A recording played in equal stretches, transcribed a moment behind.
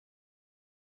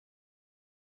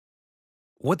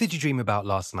What did you dream about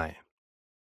last night?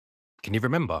 Can you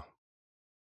remember?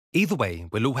 Either way,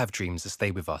 we'll all have dreams that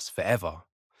stay with us forever.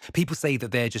 People say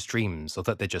that they're just dreams or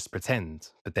that they're just pretend,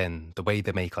 but then the way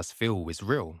they make us feel is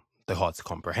real, though hard to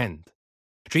comprehend.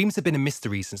 Dreams have been a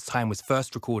mystery since time was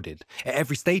first recorded. At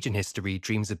every stage in history,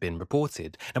 dreams have been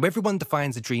reported. Now, everyone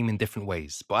defines a dream in different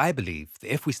ways, but I believe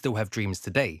that if we still have dreams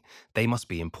today, they must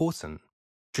be important.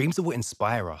 Dreams are what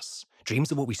inspire us.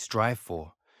 Dreams are what we strive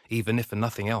for. Even if for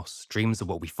nothing else, dreams are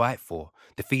what we fight for.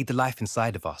 They feed the life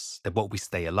inside of us. They're what we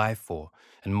stay alive for.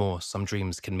 And more, some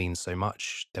dreams can mean so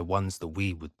much. They're ones that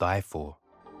we would die for.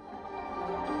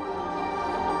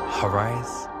 Her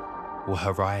eyes were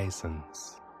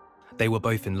horizons. They were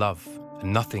both in love,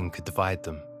 and nothing could divide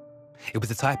them. It was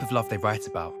the type of love they write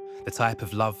about, the type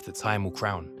of love that time will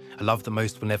crown, a love that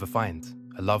most will never find,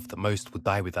 a love that most will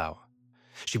die without.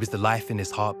 She was the life in his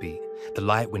heartbeat, the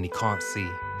light when he can't see,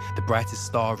 the brightest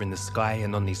star in the sky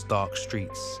and on these dark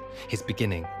streets, his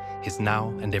beginning, his now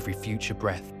and every future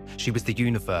breath. She was the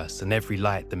universe and every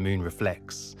light the moon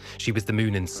reflects. She was the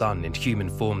moon and sun in human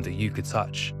form that you could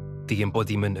touch. The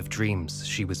embodiment of dreams,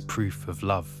 she was proof of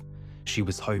love. She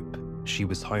was hope, she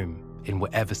was home, in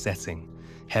whatever setting.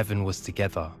 Heaven was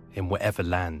together, in whatever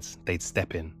land they'd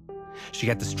step in. She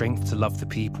had the strength to love the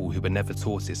people who were never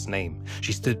taught its name.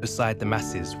 She stood beside the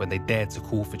masses when they dared to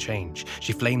call for change.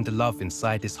 She flamed the love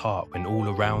inside his heart when all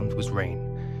around was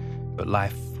rain. But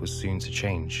life was soon to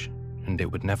change, and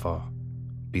it would never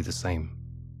be the same.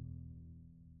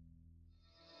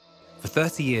 For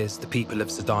 30 years, the people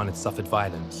of Sudan had suffered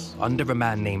violence under a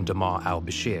man named Omar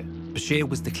al-Bashir. Bashir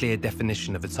was the clear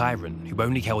definition of a tyrant who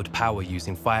only held power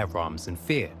using firearms and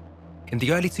fear. In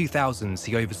the early 2000s,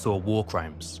 he oversaw war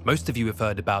crimes. Most of you have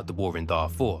heard about the war in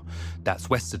Darfur. That's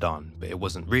West Sudan, but it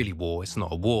wasn't really war. It's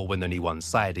not a war when only one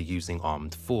side are using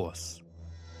armed force.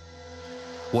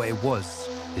 What it was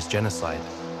is genocide.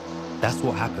 That's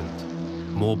what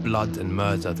happened. More blood and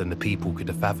murder than the people could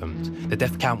have fathomed. The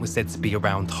death count was said to be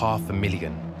around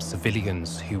 500,000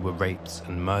 civilians who were raped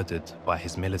and murdered by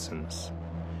his militants,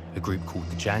 a group called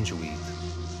the Janjaweed.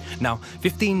 Now,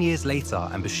 15 years later,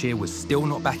 and Bashir was still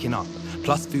not backing up.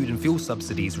 Plus, food and fuel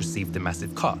subsidies received a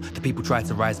massive cut. The people tried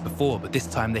to rise before, but this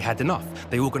time they had enough.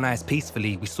 They organised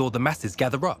peacefully. We saw the masses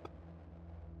gather up.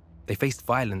 They faced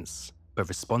violence, but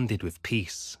responded with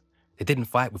peace. They didn't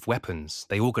fight with weapons.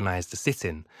 They organised a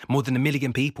sit-in. More than 1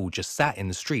 million people just sat in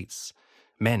the streets.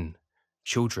 Men,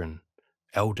 children,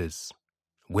 elders,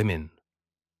 women.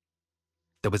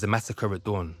 There was a massacre at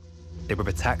dawn. They were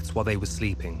attacked while they were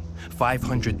sleeping.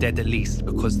 500 dead at least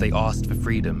because they asked for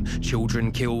freedom.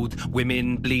 Children killed,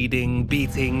 women bleeding,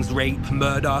 beatings, rape,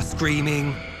 murder,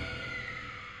 screaming.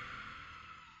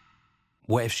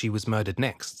 What if she was murdered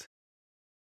next?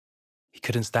 He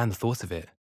couldn't stand the thought of it.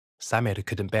 Samir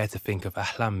couldn't bear to think of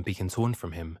Ahlam being torn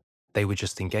from him. They were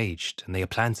just engaged, and they had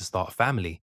planned to start a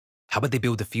family. How would they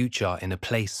build a future in a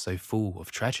place so full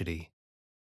of tragedy?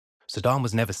 Sudan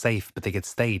was never safe, but they had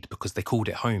stayed because they called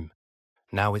it home.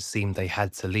 Now it seemed they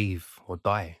had to leave or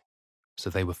die, so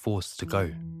they were forced to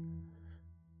go.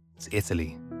 It's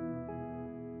Italy.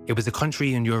 It was a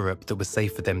country in Europe that was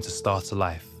safe for them to start a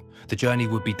life. The journey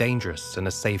would be dangerous and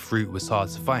a safe route was hard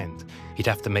to find. He'd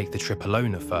have to make the trip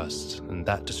alone at first, and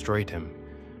that destroyed him.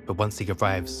 But once he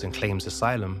arrives and claims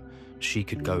asylum, she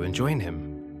could go and join him.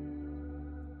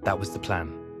 That was the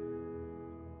plan.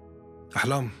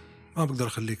 أحلام ما بقدر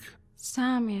أخليك.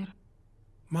 سامر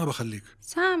ما بخليك.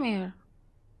 سامر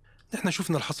نحن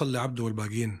شفنا الحصل لعبده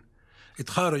والباقيين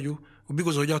اتخارجوا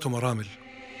وبقوا زوجاتهم أرامل.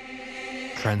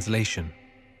 Translation.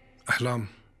 أحلام,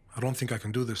 I don't think I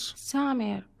can do this.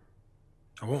 سامر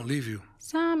I won't leave you.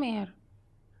 سامر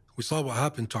We saw what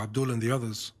happened to Abdul and the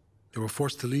others. They were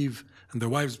forced to leave and their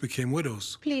wives became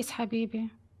widows. Please حبيبي.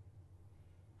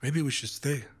 Maybe we should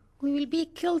stay. We will be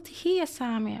killed here,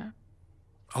 Samir.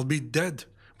 I'll be dead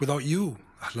without you,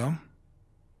 Ahlam.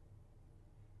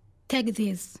 Take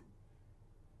this.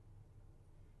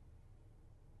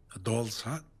 A doll's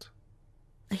hat.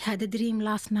 I had a dream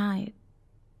last night.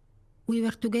 We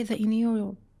were together in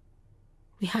Europe.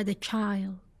 We had a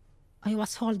child. I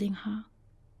was holding her.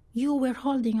 You were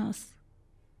holding us.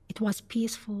 It was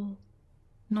peaceful.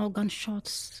 No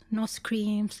gunshots, no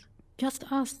screams, just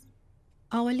us.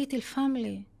 Our little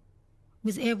family,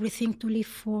 with everything to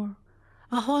live for.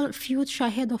 A whole future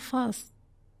ahead of us.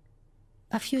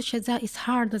 A future that is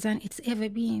harder than it's ever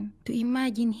been to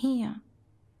imagine here.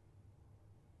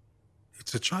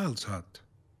 It's a child's hat.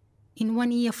 In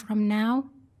 1 year from now,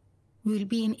 we will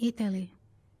be in Italy.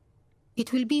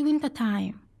 It will be winter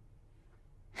time.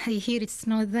 I hear it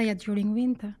snows there during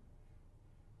winter.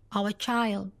 Our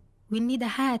child will need a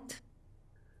hat.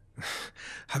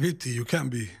 Habibti, you can't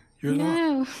be. You're not.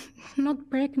 No, not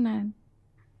pregnant.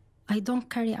 I don't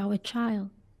carry our child,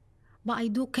 but I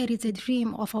do carry the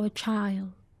dream of our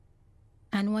child.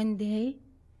 And one day,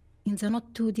 in the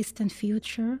not too distant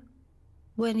future,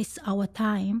 when it's our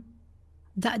time,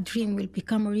 that dream will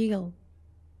become real,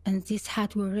 and this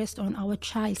hat will rest on our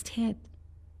child's head.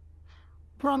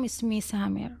 Promise me,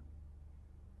 Samir.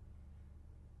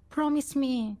 Promise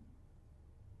me.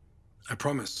 I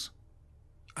promise.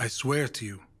 I swear to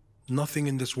you, nothing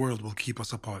in this world will keep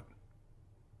us apart.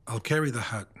 I'll carry the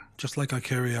hat, just like I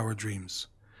carry our dreams,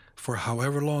 for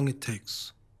however long it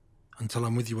takes, until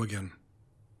I'm with you again.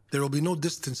 There will be no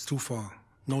distance too far,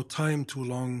 no time too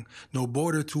long, no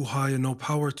border too high, and no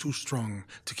power too strong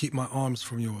to keep my arms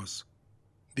from yours.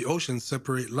 The oceans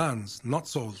separate lands, not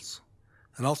souls,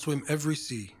 and I'll swim every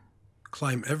sea,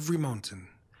 climb every mountain,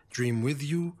 dream with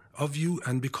you, of you,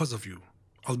 and because of you.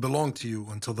 I'll belong to you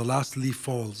until the last leaf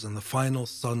falls and the final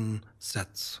sun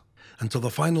sets, until the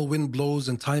final wind blows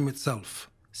and time itself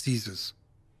ceases.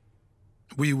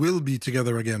 We will be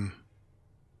together again.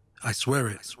 I swear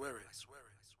it.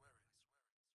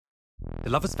 The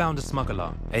lovers found a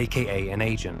smuggler, aka an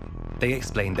agent. They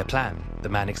explained their plan. The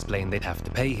man explained they'd have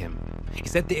to pay him. He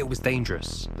said that it was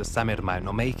dangerous, that Samir might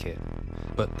not make it.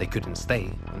 But they couldn't stay,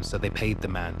 and so they paid the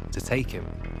man to take him.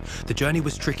 The journey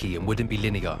was tricky and wouldn't be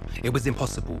linear. It was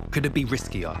impossible, couldn't be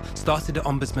riskier. Started at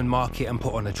Ombudsman Market and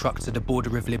put on a truck to the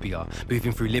border of Libya,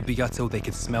 moving through Libya till they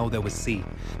could smell there was sea.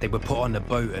 They were put on a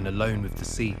boat and alone with the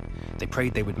sea. They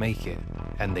prayed they would make it,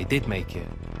 and they did make it,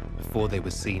 before they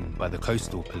were seen by the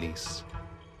coastal police.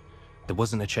 There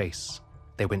wasn't a chase.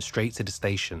 They went straight to the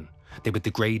station. They were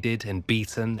degraded and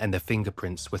beaten, and their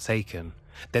fingerprints were taken.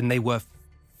 Then they were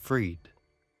freed.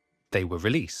 They were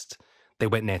released. They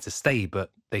went there to stay,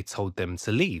 but they told them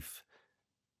to leave.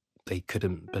 They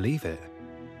couldn't believe it.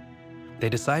 They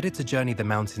decided to journey the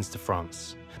mountains to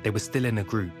France. They were still in a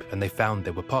group, and they found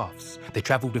there were paths. They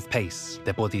travelled with pace.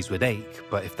 Their bodies would ache,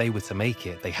 but if they were to make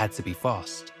it, they had to be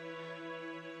fast.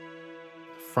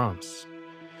 France.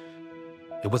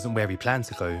 It wasn't where he planned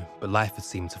to go, but life had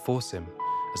seemed to force him.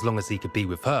 As long as he could be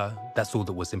with her, that's all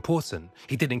that was important.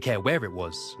 He didn't care where it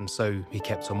was, and so he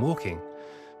kept on walking.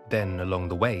 Then, along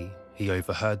the way, he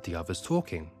overheard the others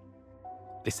talking.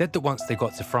 They said that once they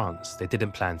got to France, they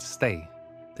didn't plan to stay,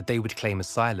 that they would claim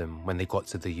asylum when they got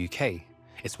to the UK.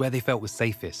 It's where they felt was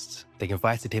safest. They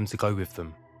invited him to go with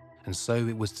them, and so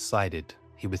it was decided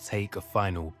he would take a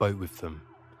final boat with them.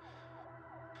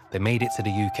 They made it to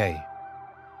the UK.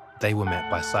 They were met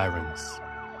by sirens.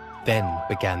 Then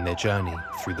began their journey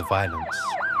through the violence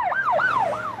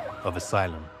of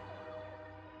asylum.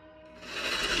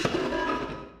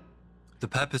 The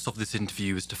purpose of this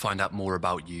interview is to find out more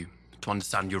about you, to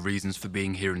understand your reasons for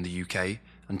being here in the UK,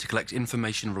 and to collect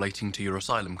information relating to your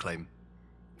asylum claim.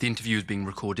 The interview is being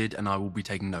recorded and I will be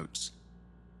taking notes.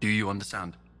 Do you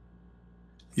understand?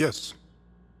 Yes.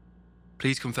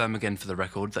 Please confirm again for the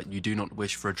record that you do not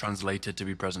wish for a translator to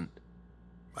be present.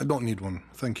 I don't need one,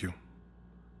 thank you.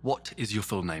 What is your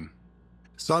full name?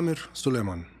 Samir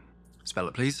Suleiman. Spell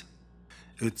it, please.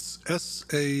 It's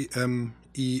Samer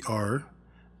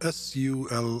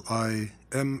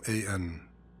Suliman.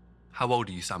 How old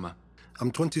are you, Samir?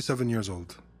 I'm 27 years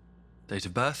old. Date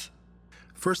of birth?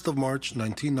 1st of March,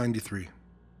 1993.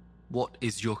 What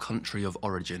is your country of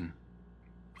origin?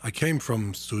 I came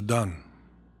from Sudan.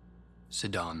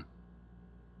 Sudan.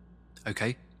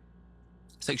 Okay.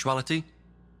 Sexuality?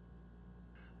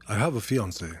 I have a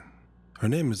fiancée. Her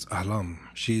name is Ahlam.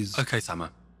 She's... Okay, Samir.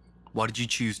 Why did you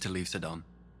choose to leave Sudan?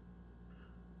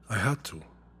 I had to.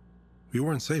 We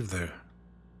weren't safe there.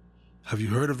 Have you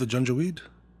heard of the Janjaweed?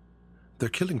 They're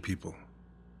killing people.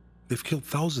 They've killed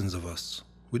thousands of us.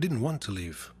 We didn't want to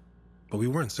leave, but we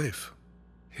weren't safe.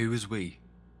 Who is we?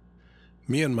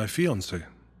 Me and my fiancée.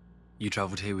 You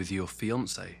travelled here with your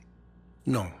fiancée?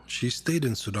 No, she stayed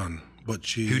in Sudan, but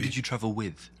she... Who did you travel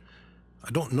with?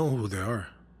 I don't know who they are.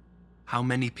 How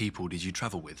many people did you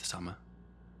travel with, Samir?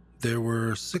 There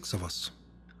were 6 of us.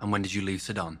 And when did you leave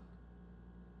Sudan?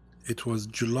 It was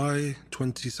July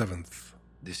 27th.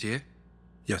 This year?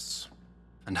 Yes.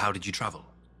 And how did you travel?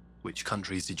 Which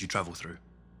countries did you travel through?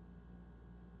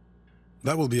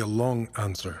 That will be a long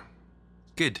answer.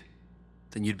 Good.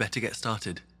 Then you'd better get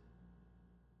started.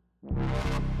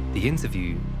 The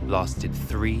interview lasted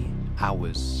 3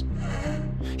 hours.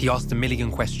 He asked a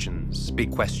million questions,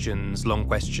 big questions, long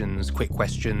questions, quick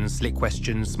questions, slick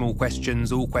questions, small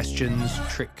questions, all questions,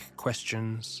 trick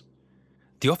questions.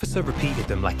 The officer repeated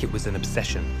them like it was an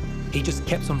obsession. He just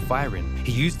kept on firing.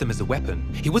 He used them as a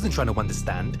weapon. He wasn't trying to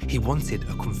understand. He wanted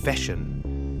a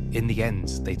confession. In the end,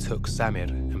 they took Samir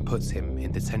and put him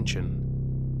in detention.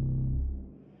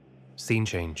 Scene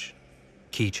change.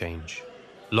 Key change.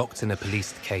 Locked in a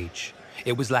policed cage.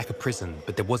 It was like a prison,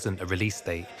 but there wasn't a release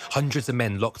date. Hundreds of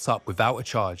men locked up without a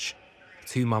charge.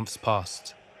 2 months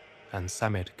passed, and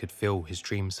Samir could feel his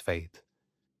dreams fade.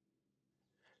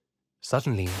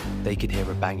 Suddenly, they could hear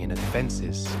a banging at the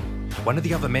fences. One of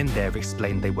the other men there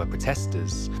explained they were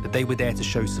protesters, that they were there to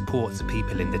show support to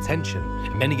people in detention,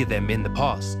 and many of them in the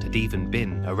past had even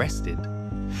been arrested.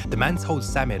 The man told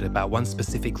Samir about one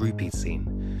specific group he'd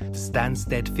seen, the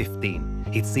Stansted 15.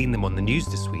 He'd seen them on the news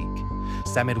this week.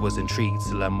 Samir was intrigued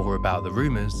to learn more about the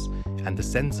rumours, and the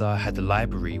centre had a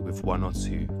library with 1 or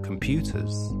 2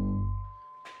 computers.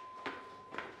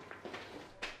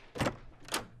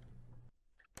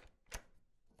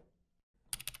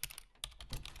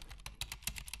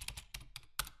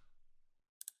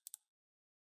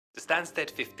 The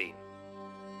Stansted 15.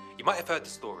 You might have heard the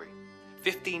story.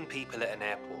 15 people at an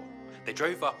airport. They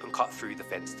drove up and cut through the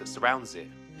fence that surrounds it.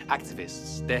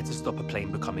 Activists there to stop a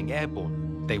plane becoming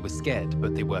airborne. They were scared,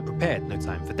 but they were prepared, no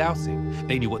time for doubting.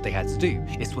 They knew what they had to do,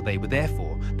 it's what they were there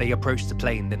for. They approached the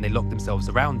plane, then they locked themselves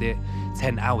around it.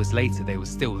 10 hours later, they were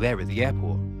still there at the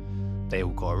airport. They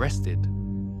all got arrested,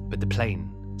 but the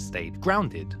plane stayed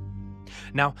grounded.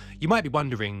 Now, you might be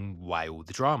wondering, why all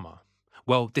the drama?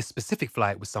 Well, this specific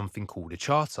flight was something called a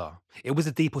charter. It was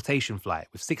a deportation flight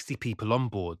with 60 people on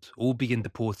board, all being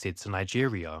deported to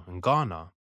Nigeria and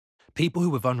Ghana. People who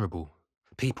were vulnerable,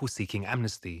 people seeking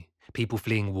amnesty, people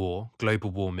fleeing war,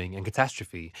 global warming and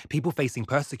catastrophe, people facing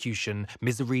persecution,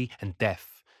 misery and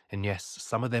death. And yes,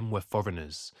 some of them were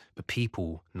foreigners, but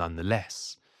people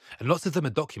nonetheless. And lots of them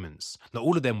had documents. Not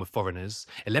all of them were foreigners.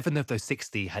 11 of those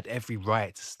 60 had every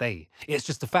right to stay. It's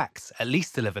just a fact. At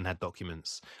least 11 had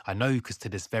documents. I know because to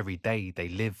this very day they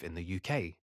live in the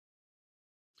UK.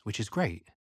 Which is great.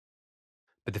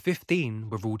 But the 15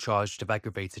 were all charged of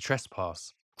aggravated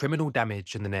trespass, criminal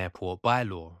damage in an airport by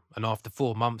law, and after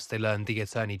 4 months they learned the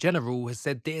Attorney General has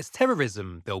said that it's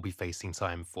terrorism they'll be facing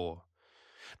time for.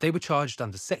 They were charged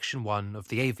under Section 1 of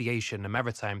the Aviation and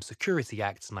Maritime Security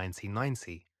Act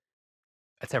 1990.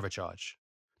 A terror charge.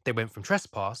 They went from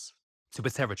trespass to a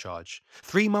terror charge.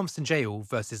 3 months in jail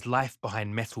versus life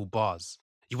behind metal bars.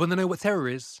 You want to know what terror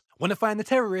is? Want to find the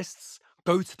terrorists?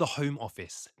 Go to the Home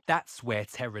Office. That's where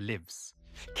terror lives.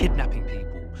 Kidnapping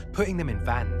people, putting them in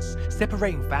vans,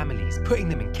 separating families, putting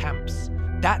them in camps.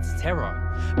 That's terror.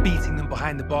 Beating them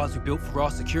behind the bars we built for our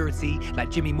security,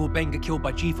 like Jimmy Morbenga killed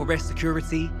by G4S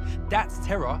security. That's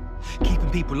terror. Keeping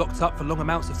people locked up for long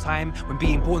amounts of time when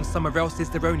being born somewhere else is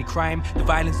their only crime. The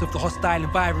violence of the hostile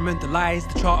environment, the lies,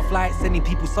 the charter flights, sending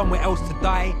people somewhere else to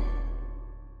die.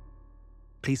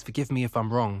 Please forgive me if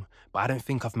I'm wrong, but I don't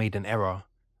think I've made an error.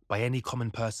 By any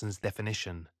common person's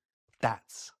definition,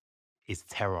 that is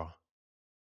terror.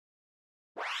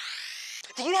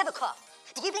 Do you have a cough?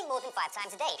 Do you blink more than 5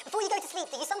 times a day? Before you go to sleep,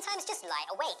 do you sometimes just lie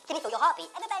awake? Can you feel your heartbeat?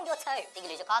 Ever bang your toe? Do you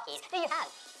lose your car keys? Do you have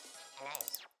a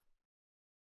nose?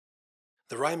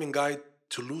 The Rhyming Guide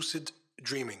to Lucid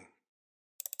Dreaming.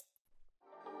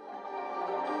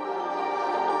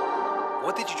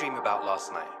 What did you dream about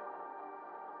last night?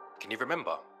 Can you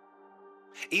remember?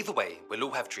 Either way, we'll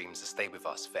all have dreams that stay with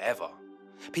us forever.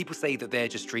 People say that they're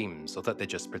just dreams or that they're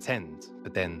just pretend,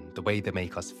 but then the way they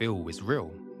make us feel is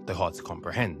real, though hard to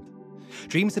comprehend.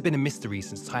 Dreams have been a mystery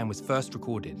since time was first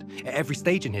recorded. At every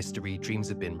stage in history, dreams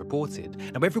have been reported.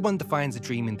 Now everyone defines a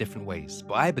dream in different ways,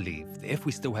 but I believe that if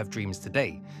we still have dreams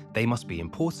today, they must be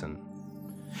important.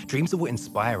 Dreams are what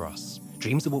inspire us.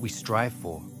 Dreams are what we strive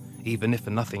for. Even if for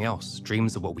nothing else,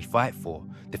 dreams are what we fight for.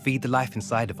 They feed the life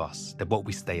inside of us. They're what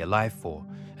we stay alive for.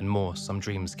 And more, some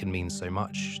dreams can mean so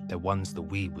much. They're ones that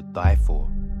we would die for.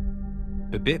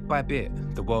 But bit by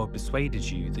bit, the world persuaded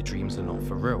you that dreams are not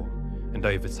for real. And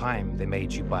over time, they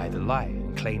made you buy the lie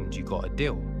and claimed you got a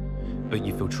deal. But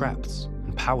you feel trapped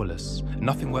and powerless, and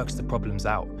nothing works the problems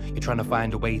out. You're trying to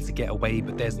find a way to get away,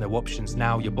 but there's no options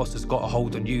now. Your boss has got a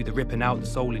hold on you, they're ripping out the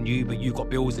soul in you, but you got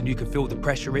bills and you can feel the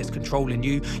pressure, it's controlling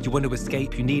you. You want to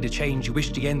escape, you need a change, you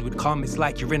wish the end would come. It's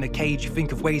like you're in a cage, you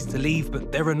think of ways to leave,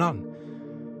 but there are none.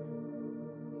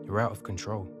 You're out of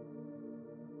control.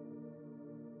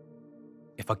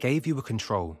 If I gave you a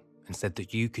control and said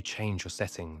that you could change your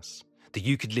settings, that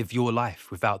you could live your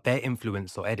life without their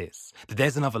influence or edits, that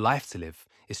there's another life to live,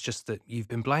 it's just that you've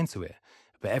been blind to it,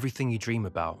 but everything you dream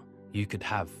about, you could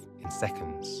have in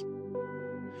seconds.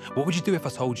 What would you do if I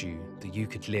told you that you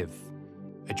could live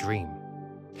a dream?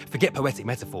 Forget poetic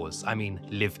metaphors, I mean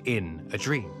live in a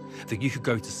dream. That you could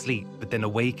go to sleep but then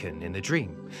awaken in the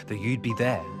dream. That you'd be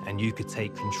there and you could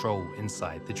take control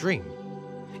inside the dream.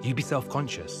 You'd be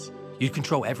self-conscious. You'd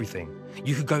control everything.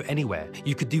 You could go anywhere.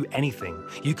 You could do anything.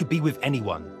 You could be with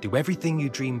anyone, do everything you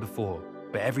dreamed before,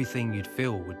 but everything you'd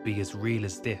feel would be as real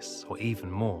as this, or even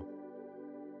more.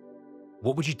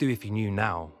 What would you do if you knew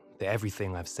now that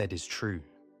everything I've said is true?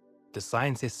 The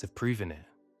scientists have proven it,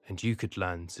 and you could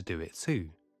learn to do it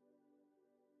too.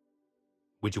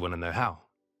 Would you want to know how?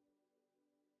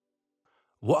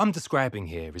 What I'm describing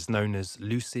here is known as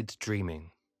lucid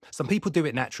dreaming. Some people do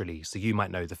it naturally, so you might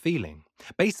know the feeling.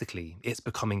 Basically, it's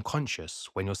becoming conscious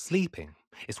when you're sleeping.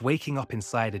 It's waking up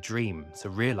inside a dream to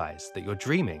realize that you're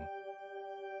dreaming.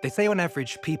 They say on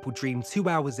average, people dream 2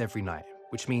 hours every night,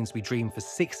 which means we dream for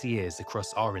 6 years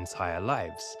across our entire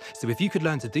lives. So if you could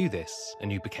learn to do this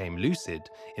and you became lucid,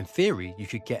 in theory, you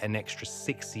could get an extra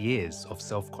 6 years of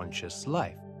self-conscious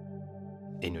life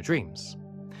in your dreams.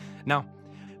 Now,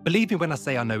 believe me when I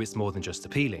say I know it's more than just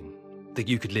appealing. That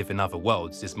you could live in other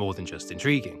worlds is more than just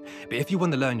intriguing. But if you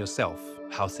want to learn yourself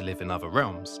how to live in other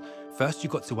realms, first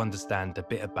you've got to understand a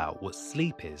bit about what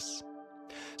sleep is.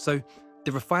 So,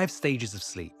 there are 5 stages of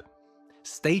sleep.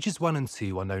 Stages 1 and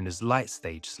 2 are known as light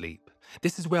stage sleep.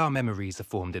 This is where our memories are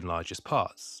formed in largest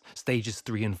parts. Stages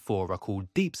 3 and 4 are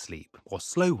called deep sleep or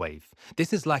slow wave.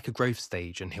 This is like a growth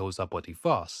stage and heals our body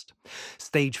fast.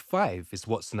 Stage 5 is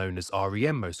what's known as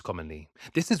REM most commonly.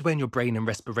 This is when your brain and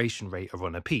respiration rate are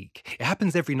on a peak. It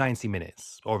happens every 90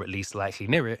 minutes, or at least likely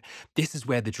near it. This is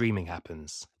where the dreaming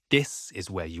happens. This is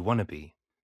where you want to be.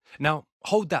 Now,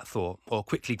 hold that thought or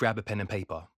quickly grab a pen and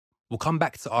paper. We'll come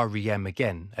back to REM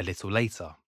again a little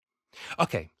later.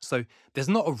 Okay, so there's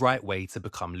not a right way to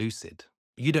become lucid.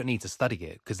 You don't need to study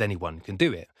it because anyone can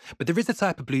do it. But there is a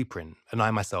type of blueprint, and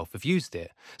I myself have used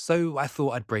it, so I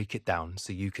thought I'd break it down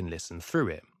so you can listen through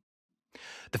it.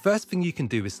 The first thing you can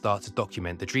do is start to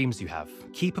document the dreams you have.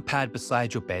 Keep a pad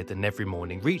beside your bed and every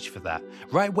morning reach for that.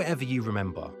 Write whatever you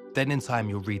remember. Then in time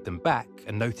you'll read them back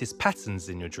and notice patterns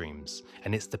in your dreams,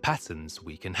 and it's the patterns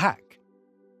we can hack.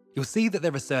 You'll see that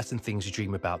there are certain things you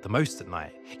dream about the most at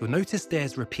night. You'll notice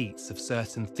there's repeats of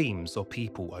certain themes or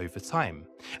people over time.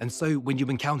 And so when you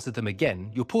encounter them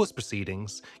again, you'll pause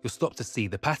proceedings, you'll stop to see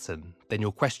the pattern, then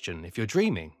you'll question if you're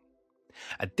dreaming.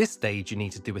 At this stage, you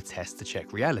need to do a test to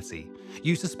check reality.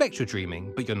 You suspect you're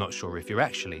dreaming, but you're not sure if you're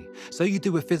actually. So you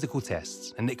do a physical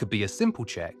test, and it could be a simple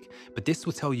check, but this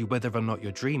will tell you whether or not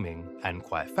you're dreaming, and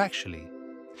quite factually.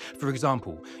 For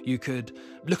example, you could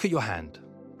look at your hand,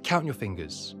 count your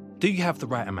fingers. Do you have the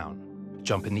right amount?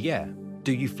 Jump in the air.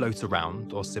 Do you float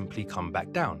around or simply come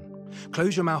back down?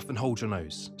 Close your mouth and hold your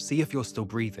nose. See if you're still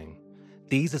breathing.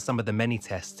 These are some of the many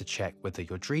tests to check whether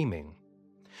you're dreaming.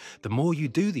 The more you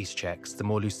do these checks, the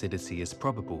more lucidity is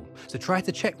probable. So try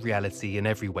to check reality in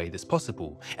every way that's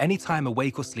possible. Anytime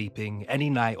awake or sleeping,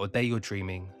 any night or day you're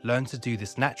dreaming, learn to do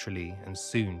this naturally and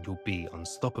soon you'll be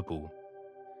unstoppable.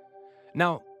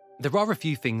 Now, there are a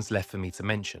few things left for me to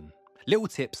mention. Little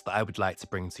tips that I would like to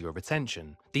bring to your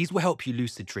attention. These will help you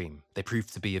lucid dream. They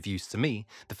prove to be of use to me,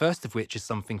 the first of which is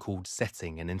something called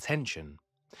setting an intention.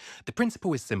 The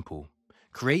principle is simple.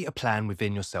 Create a plan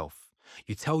within yourself.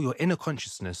 You tell your inner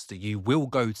consciousness that you will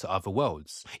go to other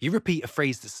worlds. You repeat a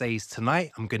phrase that says,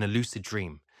 "Tonight I'm going to lucid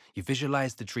dream." You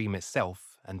visualize the dream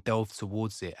itself and delve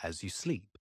towards it as you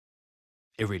sleep.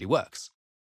 It really works.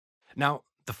 Now,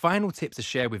 the final tip to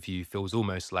share with you feels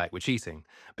almost like we're cheating,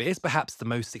 but it's perhaps the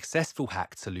most successful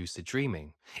hack to lucid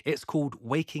dreaming. It's called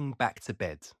waking back to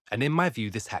bed, and in my view,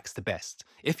 this hack's the best.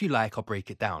 If you like, I'll break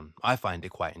it down. I find it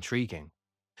quite intriguing.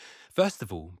 First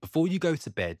of all, before you go to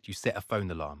bed, you set a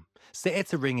phone alarm. Set it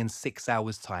to ring in 6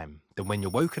 hours' time. Then when you're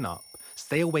woken up,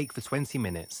 stay awake for 20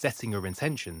 minutes, setting your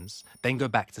intentions, then go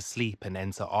back to sleep and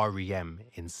enter REM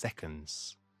in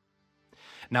seconds.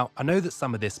 Now, I know that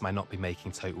some of this might not be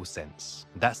making total sense.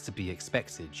 That's to be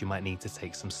expected. You might need to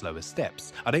take some slower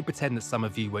steps. I don't pretend that some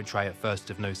of you won't try at first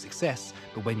with no success,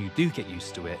 but when you do get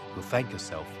used to it, you'll thank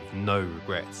yourself with no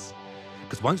regrets.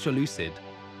 Because once you're lucid,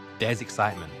 there's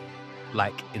excitement.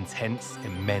 Like intense,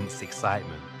 immense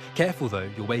excitement. Careful though,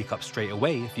 you'll wake up straight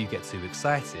away if you get too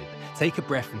excited. Take a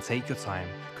breath and take your time.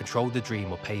 Control the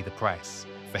dream or pay the price.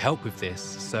 For help with this,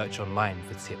 search online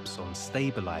for tips on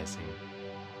stabilizing.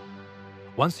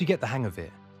 Once you get the hang of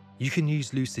it, you can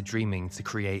use lucid dreaming to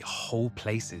create whole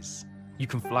places. You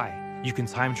can fly, you can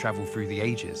time travel through the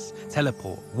ages,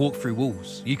 teleport, walk through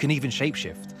walls, you can even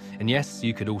shapeshift. And yes,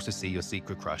 you could also see your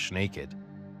secret crush naked.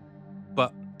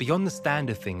 But beyond the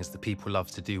standard things that people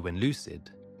love to do when lucid,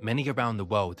 many around the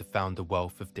world have found a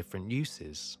wealth of different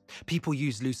uses. People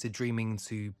use lucid dreaming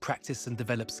to practice and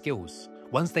develop skills,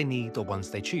 ones they need or ones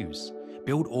they choose.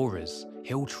 Build auras,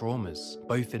 heal traumas,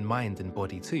 both in mind and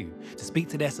body too, to speak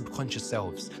to their subconscious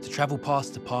selves, to travel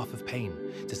past the path of pain,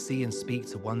 to see and speak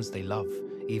to ones they love,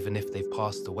 even if they've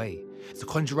passed away, to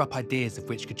conjure up ideas of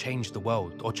which could change the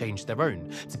world or change their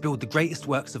own, to build the greatest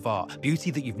works of art,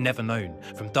 beauty that you've never known.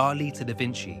 From Dali to Da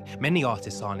Vinci, many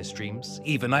artists harness dreams.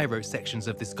 Even I wrote sections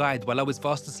of this guide while I was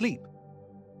fast asleep.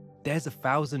 There's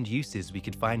 1,000 uses we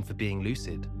could find for being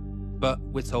lucid. But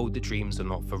we're told the dreams are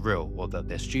not for real or that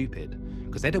they're stupid,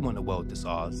 because they don't want a world that's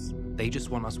ours. They just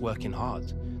want us working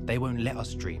hard. They won't let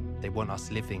us dream. They want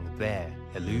us living their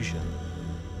illusion.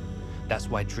 That's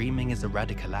why dreaming is a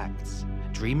radical act.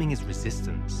 Dreaming is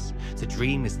resistance. To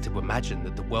dream is to imagine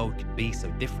that the world could be so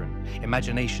different.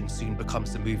 Imagination soon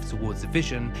becomes a move towards a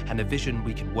vision, and a vision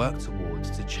we can work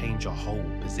towards to change our whole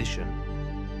position.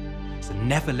 So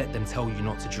never let them tell you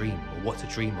not to dream or what to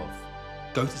dream of.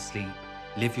 Go to sleep,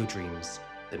 live your dreams,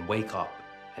 then wake up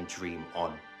and dream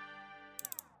on.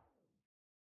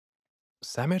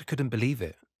 Samir couldn't believe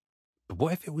it. But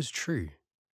what if it was true?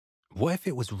 What if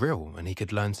it was real and he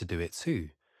could learn to do it too?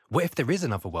 What if there is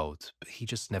another world, but he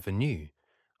just never knew?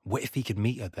 What if he could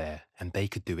meet her there and they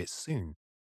could do it soon?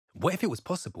 What if it was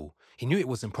possible? He knew it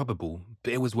wasn't probable,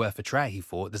 but it was worth a try, he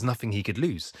thought. There's nothing he could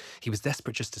lose. He was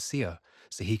desperate just to see her,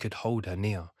 so he could hold her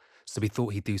near. So he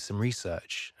thought he'd do some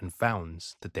research and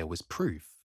found that there was proof.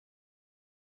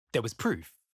 There was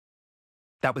proof.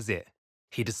 That was it.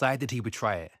 He decided he would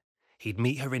try it. He'd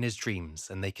meet her in his dreams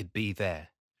and they could be there,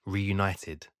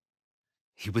 reunited.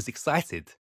 He was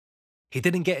excited. He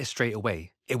didn't get it straight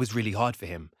away. It was really hard for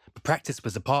him, but practice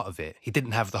was a part of it. He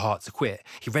didn't have the heart to quit.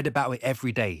 He read about it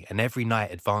every day and every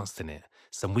night advanced in it.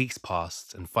 Some weeks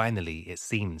passed and finally it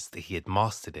seems that he had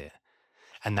mastered it.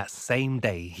 And that same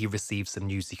day he received some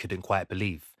news he couldn't quite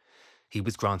believe. He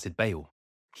was granted bail.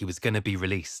 He was going to be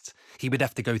released. He would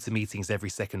have to go to meetings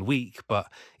every second week,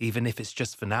 but even if it's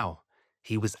just for now,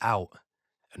 he was out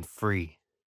and free.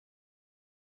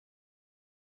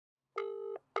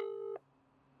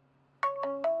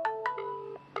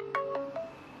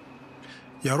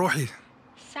 Ya Rohi.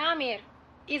 Samir,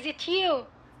 is it you?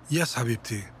 Yes,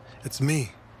 Habibti. It's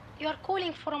me. You are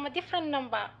calling from a different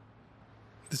number.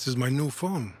 This is my new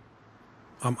phone.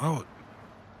 I'm out.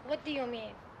 What do you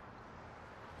mean?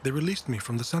 They released me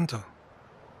from the center.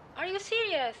 Are you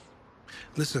serious?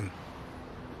 Listen.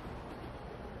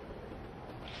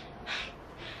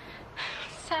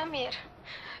 Samir,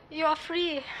 you are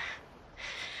free.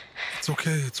 It's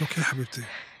okay, Habibti.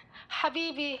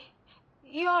 Habibi,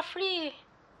 you are free.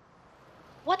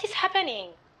 What is happening?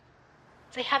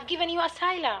 They have given you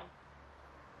asylum.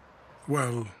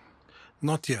 Well,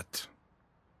 not yet.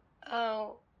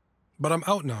 Oh, But I'm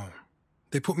out now.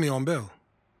 They put me on bail.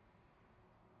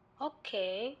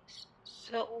 okay.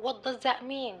 So what does that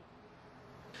mean?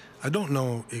 I don't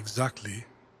know exactly.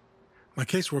 My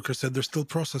caseworker said they're still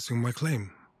processing my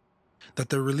claim. That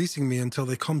they're releasing me until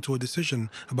they come to a decision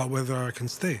about whether I can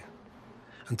stay.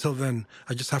 Until then,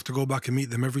 I just have to go back and meet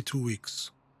them every 2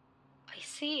 weeks. I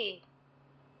see.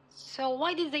 So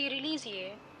why did they release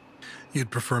you?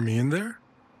 You'd prefer me in there?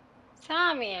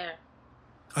 Samir.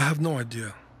 I have no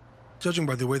idea. Judging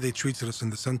by the way they treated us in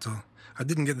the center, I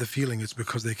didn't get the feeling it's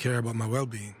because they care about my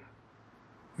well-being.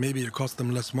 Maybe it cost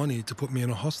them less money to put me in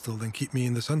a hostel than keep me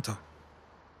in the center.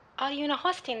 Are you in a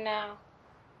hostel now?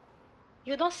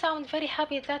 You don't sound very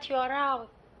happy that you are out.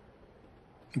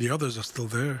 The others are still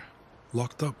there,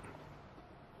 locked up.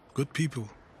 Good people.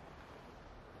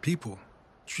 People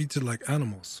treated like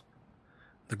animals.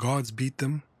 The guards beat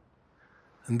them,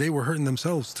 and they were hurting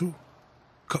themselves too,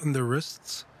 cutting their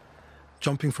wrists,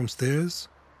 jumping from stairs.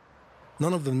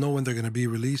 None of them know when they're going to be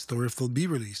released or if they'll be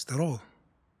released at all.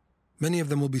 Many of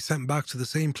them will be sent back to the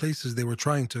same places they were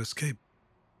trying to escape,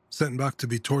 sent back to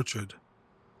be tortured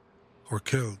or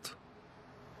killed.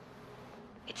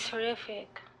 It's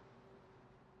horrific.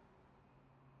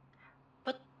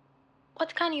 But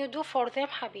what can you do for them,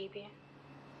 Habibi?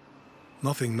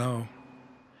 Nothing now,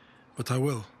 but I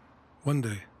will. One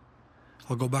day,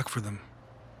 I'll go back for them.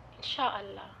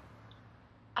 Inshallah.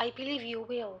 I believe you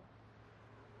will.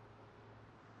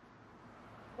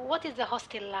 What is the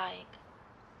hostel like?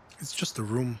 It's just a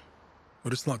room,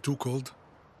 but it's not too cold.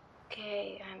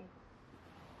 Okay, and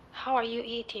how are you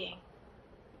eating?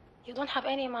 You don't have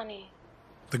any money.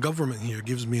 The government here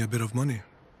gives me a bit of money.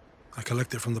 I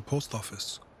collect it from the post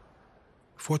office.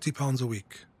 £40 a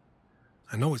week.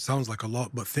 I know it sounds like a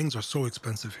lot, but things are so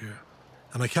expensive here.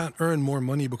 And I can't earn more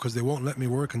money because they won't let me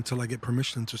work until I get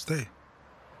permission to stay.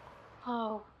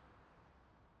 Oh,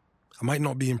 I might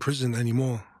not be in prison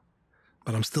anymore,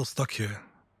 but I'm still stuck here.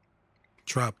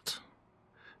 Trapped.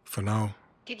 For now.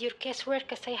 did your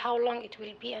caseworker say how long it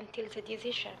will be until the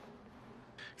decision?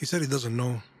 He said he doesn't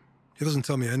know. He doesn't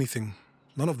tell me anything.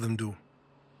 None of them do.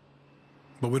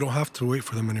 But we don't have to wait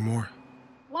for them anymore.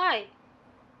 Why?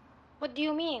 What do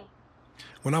you mean?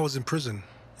 When I was in prison,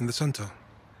 in the center,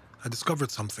 I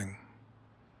discovered something.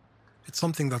 It's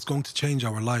something that's going to change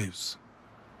our lives.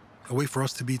 A way for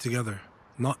us to be together,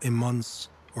 not in months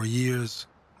or years,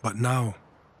 but now.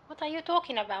 What are you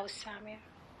talking about, Samir?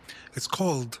 It's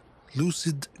called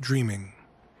Lucid Dreaming.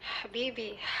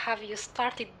 Habibi, have you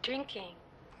started drinking?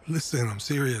 Listen, I'm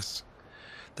serious.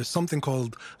 There's something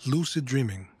called Lucid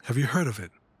Dreaming. Have you heard of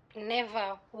it?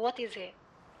 Never. What is it?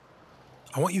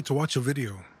 I want you to watch a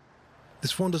video.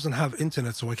 This phone doesn't have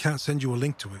internet, so I can't send you a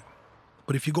link to it.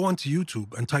 But if you go onto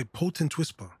YouTube and type Potent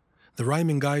Whisper, the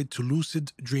rhyming guide to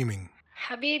lucid dreaming.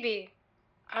 Habibi,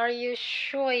 are you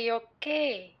sure you're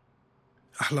okay?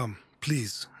 Ahlam,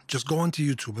 please, just go onto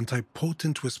YouTube and type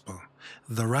Potent Whisper,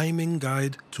 the rhyming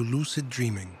guide to lucid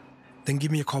dreaming. Then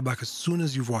give me a call back as soon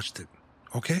as you've watched it,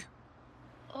 okay?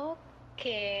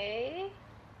 Okay.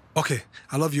 Okay,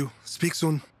 I love you. Speak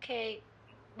soon. Okay,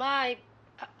 bye.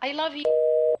 I love you.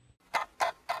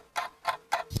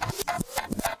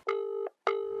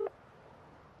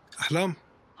 Ahlam,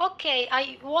 Okay,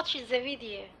 I watched the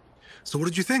video. so what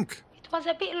did you think? It was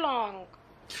a bit long.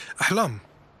 Ahlam,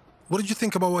 what did you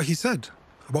think about what he said?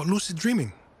 About lucid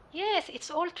dreaming? Yes, it's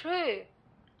all true.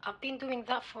 I've been doing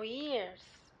that for years.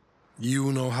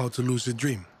 You know how to lucid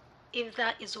dream. If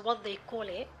that is what they call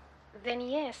it, then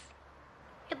yes.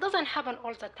 It doesn't happen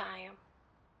all the time.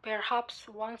 Perhaps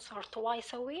once or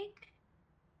twice a week.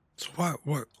 So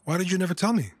why did you never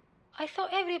tell me? I thought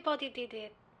everybody did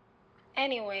it.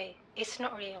 Anyway, it's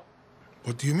not real.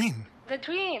 What do you mean? The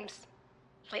dreams,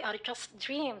 they are just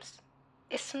dreams.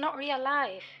 It's not real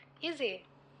life, is it?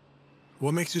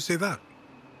 What makes you say that?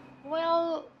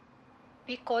 Well,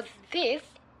 because this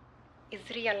is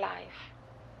real life.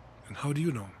 And how do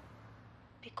you know?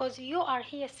 Because you are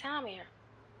here, Samir.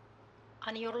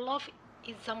 And your love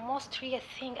is the most real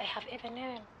thing I have ever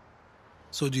known.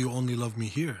 So do you only love me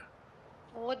here?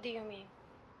 What do you mean?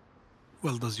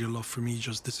 Well, does your love for me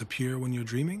just disappear when you're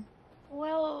dreaming?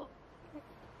 Well,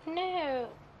 no.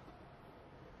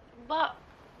 But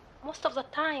most of the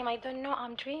time I don't know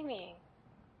I'm dreaming.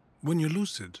 When you're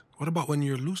lucid? What about when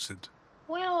you're lucid?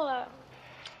 Well,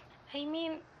 I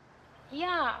mean,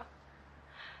 yeah.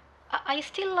 I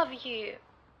still love you.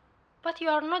 But you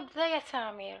are not there,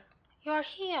 Samir. You are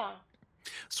here.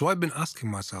 So I've been asking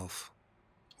myself,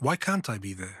 why can't I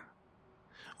be there?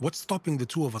 What's stopping the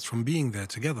two of us from being there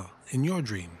together in your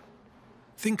dream?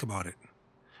 Think about it.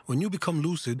 When you become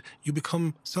lucid, you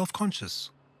become self-conscious,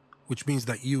 which means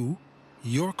that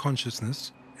your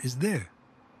consciousness is there.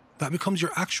 That becomes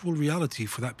your actual reality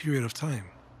for that period of time.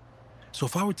 So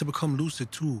if I were to become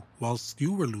lucid too, whilst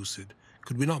you were lucid,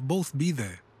 could we not both be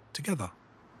there together?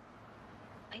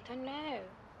 I don't know.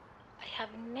 I have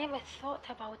never thought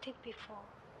about it before.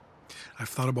 I've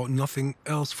thought about nothing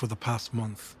else for the past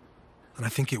month, and I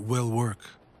think it will work.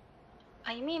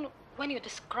 I mean, when you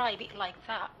describe it like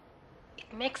that,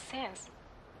 it makes sense.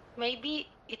 Maybe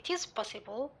it is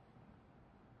possible,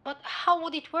 but how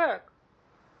would it work?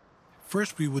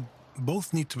 First, we would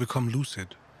both need to become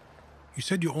lucid. You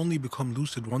said you only become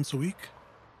lucid once a week?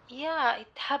 Yeah,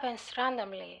 it happens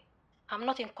randomly. I'm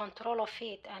not in control of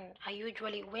it, and I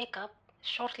usually wake up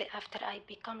shortly after I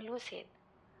become lucid.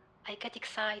 I get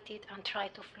excited and try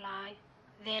to fly.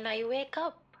 Then I wake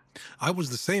up. I was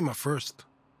the same at first,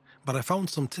 but I found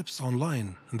some tips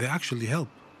online, and they actually help.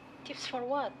 Tips for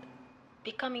what?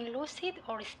 Becoming lucid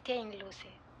or staying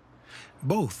lucid?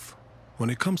 Both. When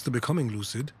it comes to becoming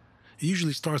lucid, it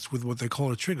usually starts with what they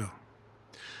call a trigger.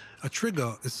 A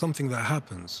trigger is something that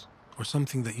happens, or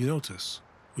something that you notice,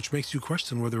 which makes you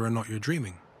question whether or not you're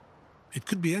dreaming. It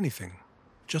could be anything,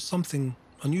 just something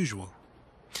unusual.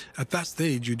 At that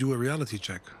stage, you do a reality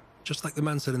check, just like the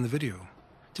man said in the video,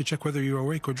 to check whether you're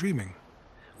awake or dreaming.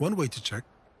 One way to check,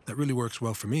 that really works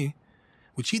well for me,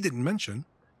 which he didn't mention,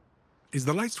 is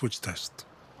the light switch test.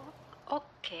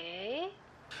 Okay.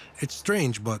 It's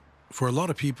strange, but for a lot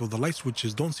of people, the light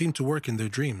switches don't seem to work in their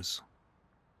dreams.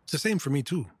 It's the same for me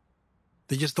too.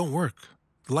 They just don't work.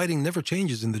 The lighting never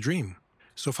changes in the dream.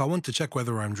 So if I want to check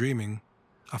whether I'm dreaming,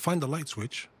 I find the light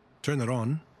switch, turn it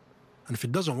on, and if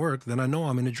it doesn't work, then I know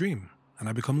I'm in a dream, and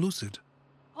I become lucid.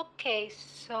 Okay,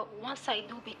 so once I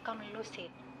do become lucid,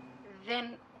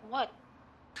 then what?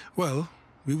 Well,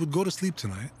 we would go to sleep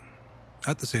tonight.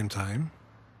 At the same time,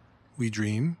 we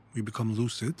dream, we become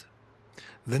lucid.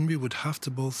 Then we would have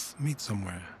to both meet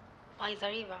somewhere. By the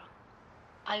river.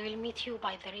 I will meet you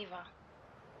by the river,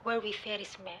 where we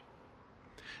first met.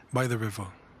 By the river.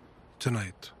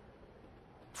 Tonight.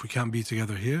 If we can't be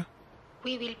together here,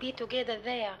 We will be together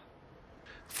there.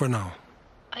 for now.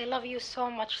 I love you so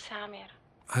much, Samir.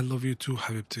 I love you too,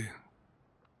 Habibti.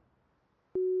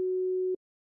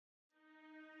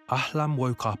 Ahlam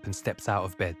woke up and stepped out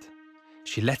of bed.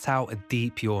 She let out a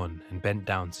deep yawn and bent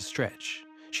down to stretch.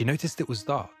 She noticed it was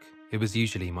dark. It was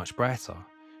usually much brighter.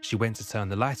 She went to turn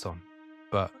the light on,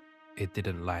 but it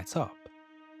didn't light up.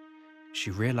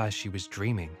 She realized she was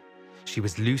dreaming. She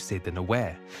was lucid and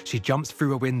aware. She jumped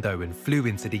through a window and flew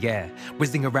into the air,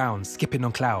 whizzing around, skipping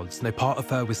on clouds. No part of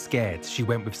her was scared. She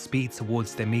went with speed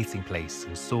towards their meeting place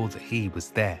and saw that he was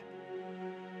there.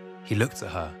 He looked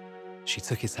at her. She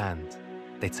took his hand.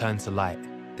 They turned to light.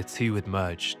 The two had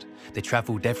merged. They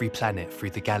traveled every planet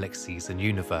through the galaxies and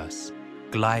universe,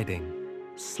 gliding,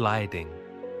 sliding,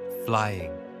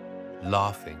 flying,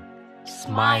 laughing,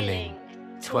 smiling,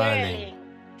 twirling,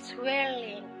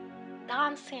 swirling,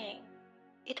 dancing.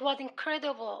 It was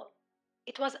incredible.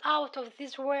 It was out of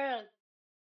this world.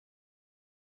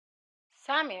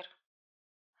 Samir,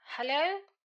 hello?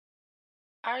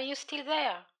 Are you still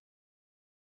there?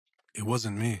 It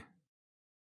wasn't me.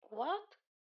 What?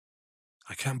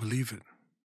 I can't believe it.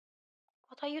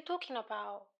 What are you talking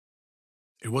about?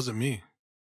 It wasn't me.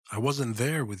 I wasn't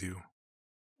there with you.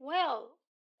 Well,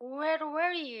 where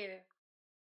were you?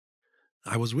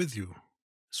 I was with you,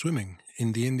 swimming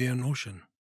in the Indian Ocean.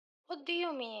 What do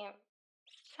you mean?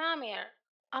 Samir,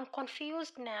 I'm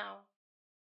confused now.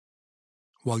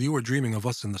 While you were dreaming of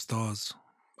us in the stars,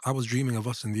 I was dreaming of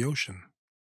us in the ocean.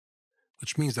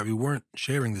 Which means that we weren't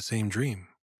sharing the same dream.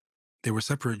 They were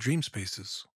separate dream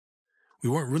spaces. We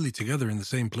weren't really together in the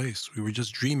same place. We were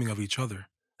just dreaming of each other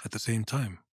at the same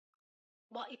time.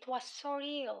 But it was so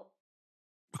real.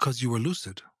 Because you were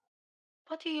lucid.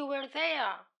 But you were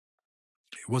there.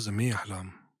 It wasn't me,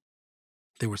 Ahlam.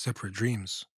 They were separate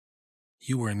dreams.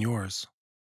 You were in yours,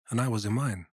 and I was in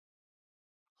mine.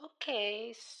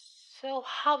 Okay, so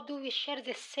how do we share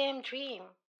the same dream?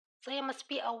 There must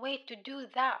be a way to do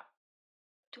that.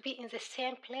 To be in the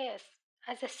same place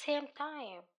at the same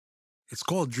time. It's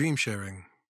called dream sharing.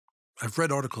 I've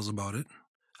read articles about it.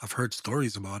 I've heard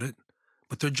stories about it.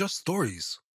 But they're just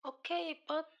stories. Okay,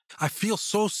 but... I feel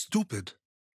so stupid.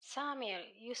 Samir,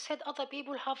 you said other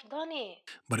people have done it.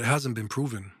 But it hasn't been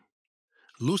proven.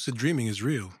 Lucid dreaming is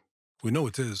real. We know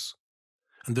it is.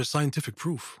 And there's scientific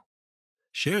proof.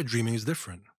 Shared dreaming is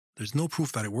different. There's no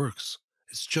proof that it works.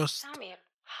 It's just... Samir,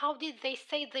 how did they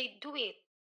say they do it?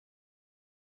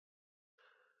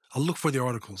 I'll look for the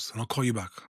articles and I'll call you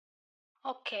back.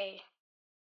 Okay.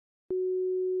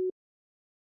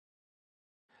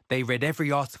 They read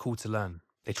every article to learn.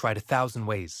 They tried 1,000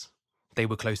 ways. They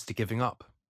were close to giving up.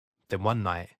 Then one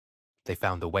night, they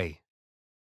found a way.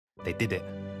 They did it.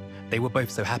 They were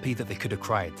both so happy that they could have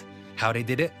cried. How they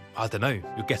did it? I don't know.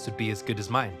 Your guess would be as good as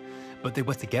mine. But they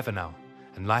were together now,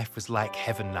 and life was like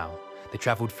heaven now. They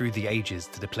travelled through the ages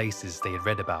to the places they had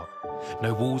read about.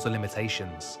 No walls or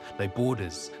limitations, no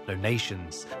borders, no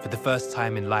nations. For the first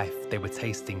time in life, they were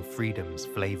tasting freedom's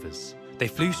flavours. They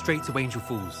flew straight to Angel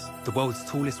Falls, the world's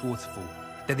tallest waterfall.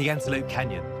 Then the Antelope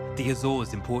Canyon, the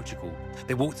Azores in Portugal.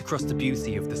 They walked across the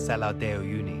beauty of the Salar de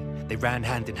Uyuni. They ran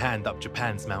hand in hand up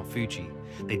Japan's Mount Fuji.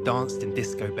 They danced in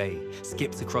Disco Bay,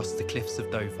 skipped across the cliffs of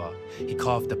Dover. He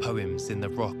carved the poems in the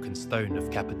rock and stone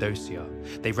of Cappadocia.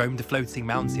 They roamed the floating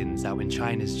mountains out in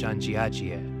China's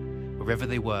Zhangjiajie. Wherever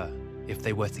they were, if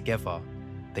they were together,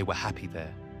 they were happy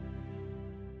there.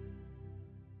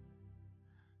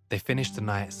 They finished the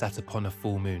night sat upon a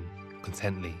full moon,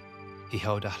 contently. He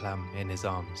held Ahlam in his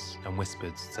arms and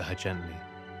whispered to her gently.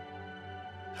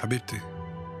 Habibti,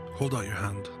 hold out your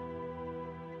hand.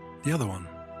 The other one.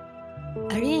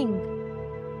 A ring.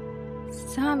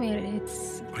 Samir,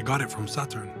 it's... I got it from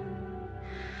Saturn.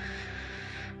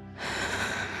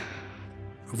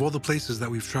 Of all the places that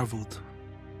we've traveled,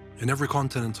 in every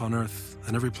continent on Earth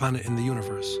and every planet in the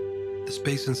universe, the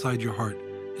space inside your heart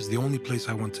is the only place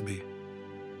I want to be.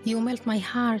 You melt my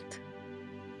heart.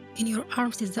 In your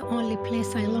arms is the only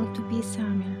place I long to be,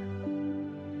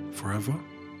 Samir. Forever?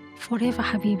 Forever,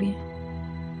 Habibi.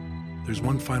 There's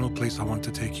one final place I want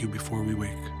to take you before we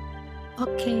wake.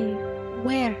 Okay,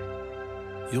 where?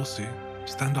 You'll see.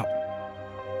 Stand up.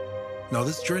 Now,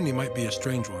 this journey might be a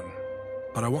strange one,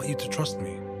 but I want you to trust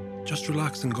me. Just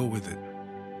relax and go with it.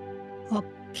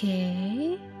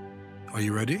 Okay. Are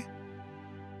you ready?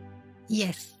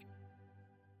 Yes.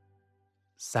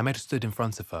 Samir stood in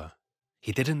front of her.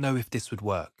 He didn't know if this would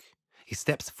work. He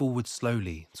stepped forward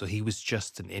slowly till he was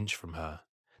just an inch from her.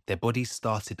 Their bodies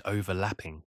started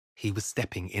overlapping. He was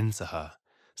stepping into her.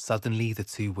 Suddenly the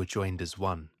two were joined as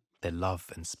one. Their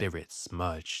love and spirits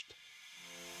merged.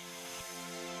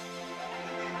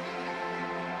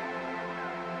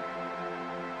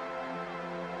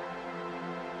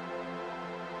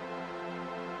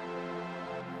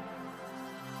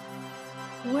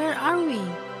 Where are we?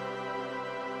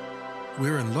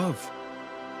 We're in love.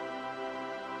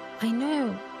 I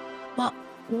know, but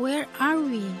where are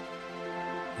we?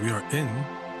 We are in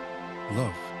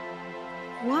love.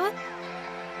 What?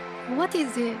 What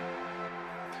is it?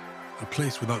 A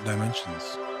place without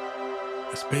dimensions.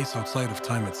 A space outside of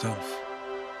time itself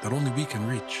that only we can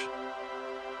reach.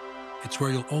 It's where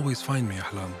you'll always find me,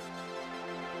 Ahlam.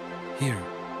 Here,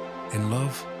 in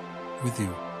love with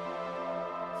you.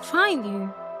 Find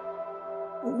you?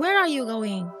 Where are you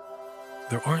going?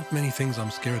 There aren't many things I'm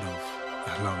scared of,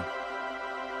 Ahlam.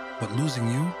 But losing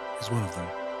you is one of them.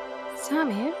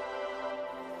 Samir?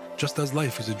 Just as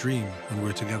life is a dream when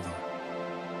we're together,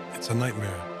 it's a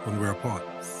nightmare when we're apart.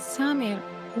 Samir,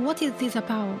 what is this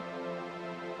about?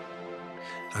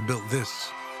 I built this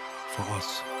for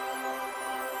us.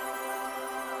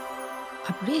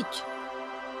 A bridge?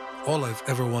 All I've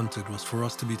ever wanted was for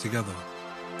us to be together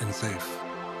and safe.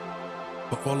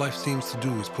 But all life seems to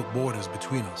do is put borders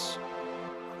between us.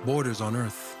 Borders on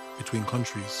Earth, between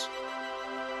countries.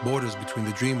 Borders between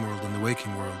the dream world and the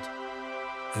waking world.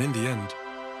 And in the end,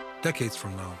 decades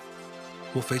from now,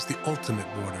 we'll face the ultimate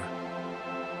border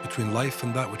between life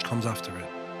and that which comes after it.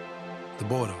 The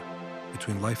border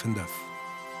between life and death.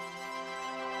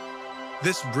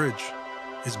 This bridge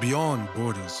is beyond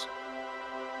borders.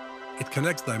 It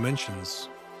connects dimensions,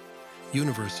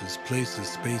 universes, places,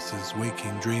 spaces,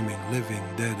 waking, dreaming, living,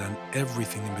 dead, and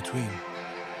everything in between.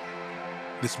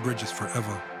 This bridge is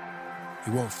forever.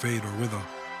 It won't fade or wither.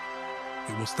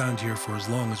 It will stand here for as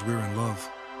long as we're in love.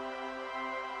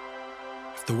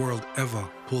 If the world ever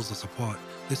pulls us apart,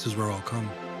 this is where I'll come.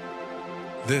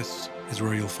 This is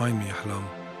where you'll find me, Ahlam.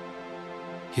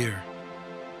 Here,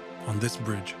 on this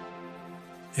bridge,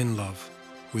 in love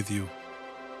with you.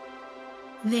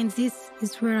 Then this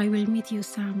is where I will meet you,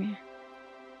 Samir.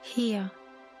 Here,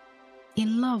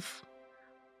 in love,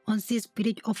 on this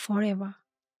bridge of forever.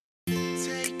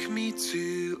 Take me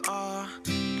to a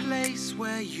place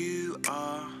where you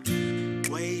are,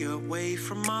 way away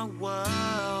from my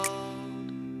world.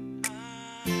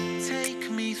 Take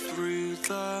me through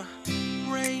the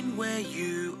rain where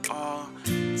you are.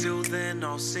 Till then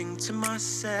I'll sing to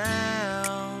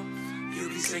myself. You'll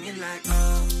be singing like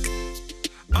oh,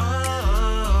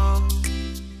 oh,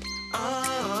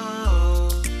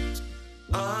 oh,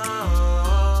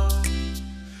 oh.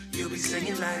 You'll be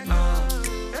singing like oh,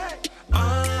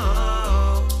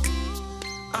 oh,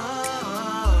 oh,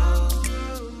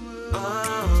 oh.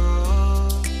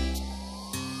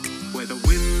 Where the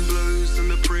wind blows and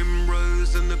the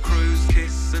primrose and the crow's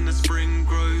kiss and the spring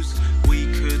grows.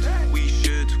 We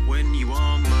should, when you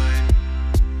are mine.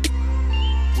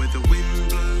 Where the wind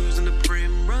blows and the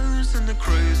primrose and the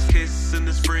crow's kiss and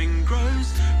the spring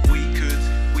grows. We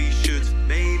should,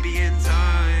 maybe in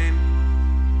time.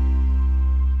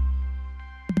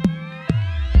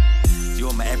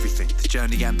 You're my everything, the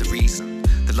journey and the reason.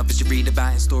 The lovers you read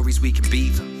about in stories, we can be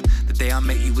them. The day I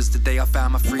met you was the day I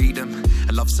found my freedom.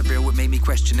 A love so real it made me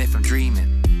question if I'm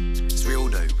dreaming. It's real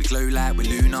though, we glow like we're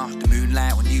lunar. The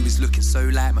moonlight on you is looking so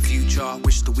like my future.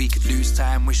 Wish that we could lose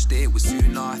time, wish that it was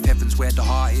sooner. If heaven's where the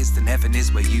heart is, then heaven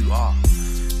is where you are.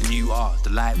 And you are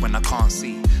the light when I can't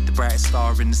see, the brightest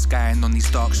star in the sky and on these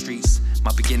dark streets.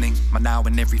 My beginning, my now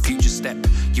and every future step.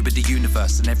 You are the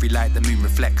universe and every light the moon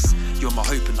reflects. You're my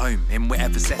hope and home in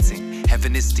whatever setting.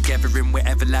 Heaven is together in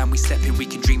wherever land we step in. We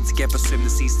can dream together, swim the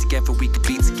seas together. We could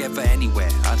be together anywhere,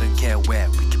 I don't care where.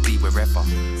 We could be wherever.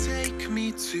 Take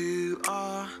me to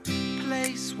a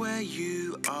place where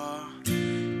you are,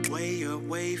 way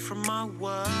away from my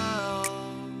world.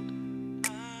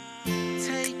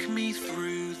 Take me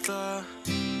through the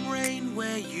rain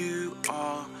where you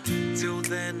are. Till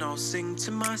then I'll sing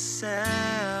to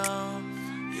myself.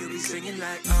 You'll be singing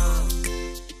like oh,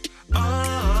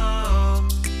 oh,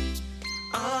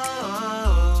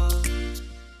 oh,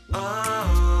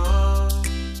 oh.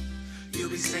 You'll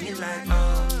be singing like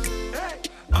oh,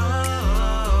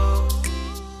 oh,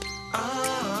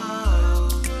 oh,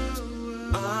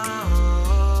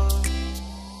 oh.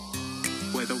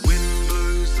 Where the wind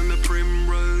blows and the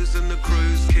primrose and the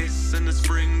crow's kiss and the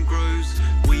spring grows.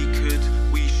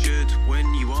 We should,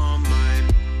 when you are mine.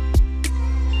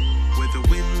 Where the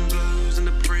wind blows and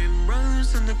the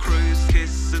primrose and the crow's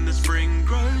kiss and the spring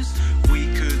grows.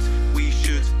 We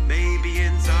should, maybe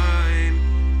in time.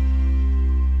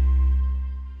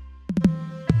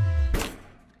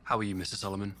 How are you, Mr.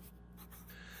 Solomon?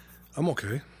 I'm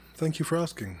okay. Thank you for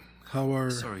asking. How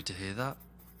are... Sorry to hear that.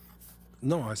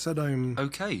 No, I said I'm...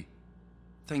 Okay.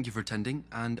 Thank you for attending,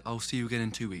 and I'll see you again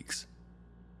in 2 weeks.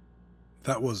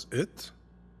 That was it?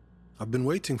 I've been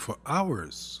waiting for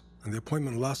hours, and the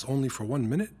appointment lasts only for 1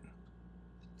 minute?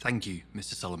 Thank you,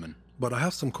 Mr. Solomon. But I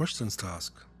have some questions to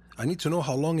ask. I need to know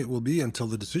how long it will be until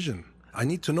the decision. I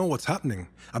need to know what's happening.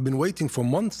 I've been waiting for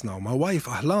months now. My wife,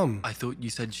 Ahlam. I thought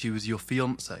you said she was your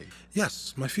fiancée.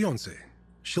 Yes, my fiancée.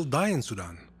 She'll die in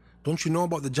Sudan. Don't you know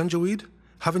about the Janjaweed?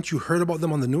 Haven't you heard about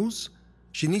them on the news?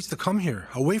 She needs to come here,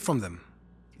 away from them.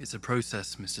 It's a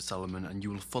process, Mr. Solomon, and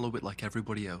you will follow it like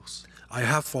everybody else. I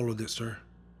have followed it, sir.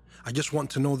 I just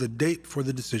want to know the date for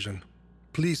the decision.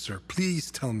 Please, sir, please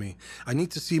tell me. I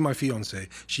need to see my fiancée.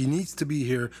 She needs to be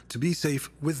here to be safe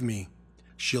with me.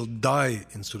 She'll die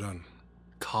in Sudan.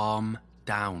 Calm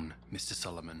down, Mr.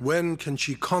 Solomon. When can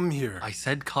she come here? I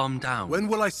said calm down. When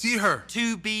will I see her?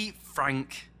 To be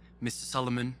frank, Mr.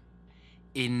 Solomon,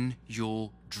 in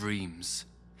your dreams.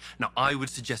 Now, I would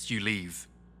suggest you leave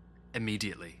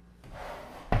immediately.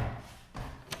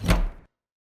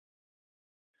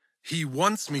 He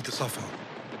wants me to suffer.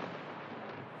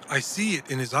 I see it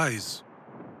in his eyes.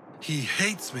 He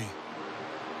hates me,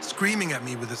 screaming at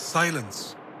me with his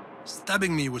silence,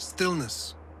 stabbing me with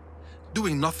stillness,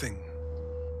 doing nothing,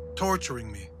 torturing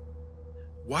me.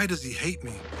 Why does he hate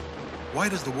me? Why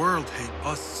does the world hate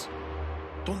us?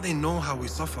 Don't they know how we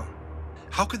suffer?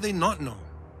 How could they not know?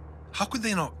 How could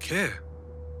they not care?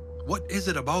 What is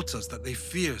it about us that they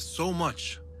fear so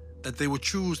much that they would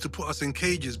choose to put us in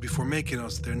cages before making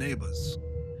us their neighbors?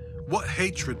 What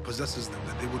hatred possesses them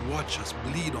that they would watch us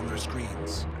bleed on their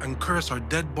screens and curse our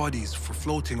dead bodies for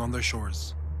floating on their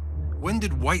shores? When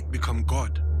did white become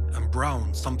God and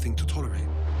brown something to tolerate?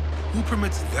 Who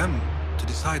permits them to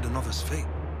decide another's fate?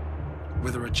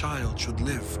 Whether a child should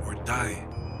live or die,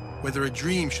 whether a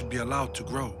dream should be allowed to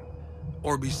grow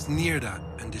or be sneered at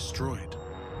and destroyed.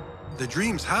 The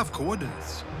dreams have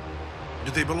coordinates.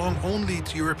 Do they belong only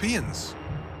to Europeans?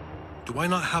 Do I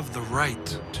not have the right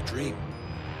to dream?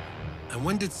 And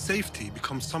when did safety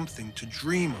become something to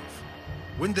dream of?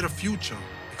 When did a future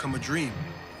become a dream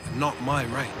and not my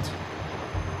right?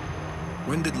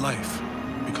 When did life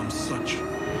become such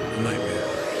a nightmare?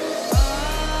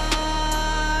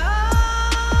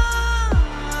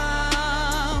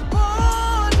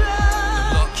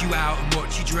 You out and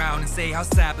watch you drown and say how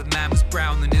sad but man was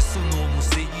brown, and it's so normal,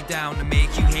 sit you down and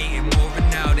make you hate it more, and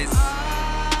now this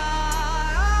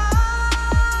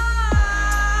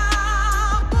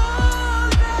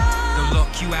they'll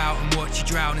lock you out and watch you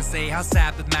drown and say how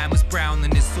sad but man was brown,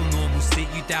 and it's so normal, sit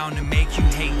you down and make you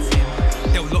hate him.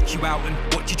 They'll lock you out and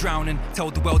watch you drown and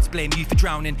tell the world to blame you for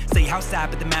drowning, say how sad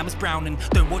but the man was brown, and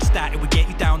don't watch that, it will get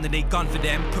you down. And they gun for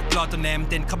them, put blood on them,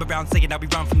 then come around saying that we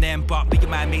run from them, but me and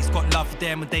my mates got love for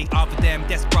them and they are for them,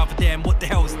 desperate for them. What the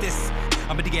hell is this?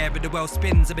 I'm in the air and the world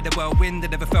spins, I'm in the whirlwind, I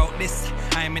never felt this.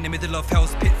 I am in the middle of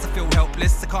hell's pits, I feel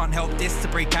helpless, I can't help this. To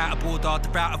break out of order, to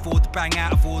route of order, bang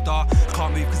out of order. I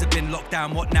can't move cause I've been locked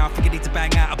down, what now? I think I need to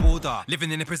bang out of order.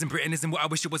 Living in a prison, Britain isn't what I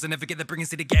wish it was. I never get the bringing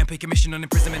city, getting paid commission on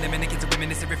imprisonment. And kids and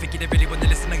women, it's horrific, you don't really want to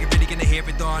listen, are you really gonna hear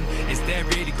it on? Is there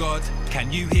really God?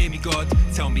 Can you hear me, God?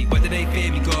 Tell me, whether they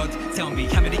fear me, God? Tell me,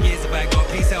 how many years have I got?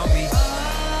 Please help me.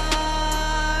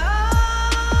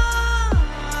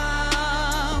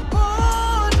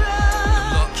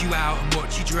 You out and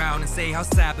watch you drown and say how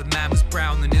sad but man was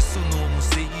brown, and it's so normal,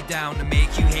 sit you down and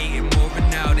make you hate it more, and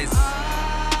now this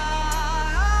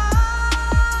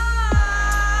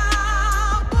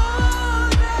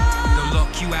they'll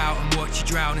lock you out and watch you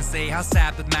drown and say how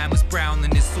sad but man was brown,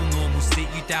 and it's so normal, sit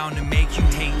you down and make you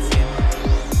hate him.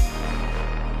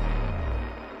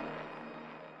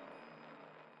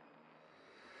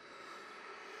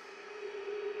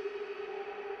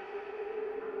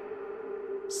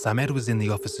 Samed was in the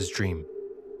officer's dream.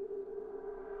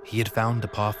 He had found a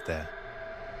path there.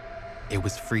 It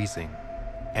was freezing,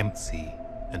 empty,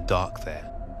 and dark there.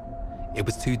 It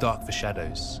was too dark for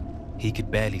shadows. He could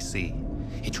barely see.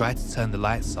 He tried to turn the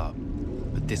lights up,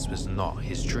 but this was not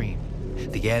his dream.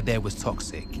 The air there was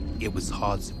toxic. It was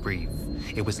hard to breathe.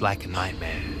 It was like a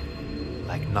nightmare,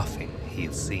 like nothing he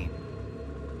had seen.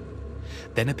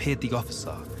 Then appeared the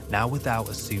officer, now without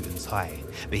a suit and tie,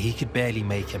 but he could barely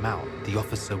make him out. The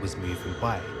officer was moving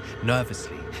by,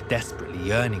 nervously, desperately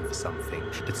yearning for something,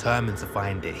 determined to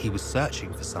find it. He was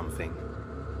searching for something.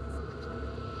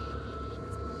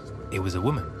 It was a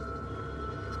woman.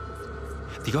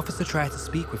 The officer tried to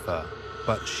speak with her,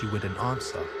 but she wouldn't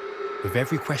answer. With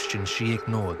every question she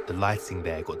ignored, the lighting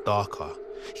there got darker.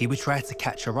 He would try to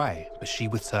catch her eye, but she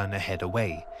would turn her head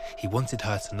away. He wanted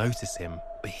her to notice him,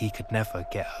 but he could never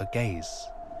get her gaze.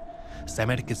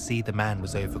 Samed could see the man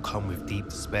was overcome with deep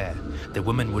despair. The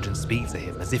woman wouldn't speak to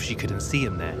him, as if she couldn't see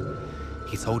him there.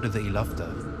 He told her that he loved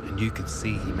her, and you could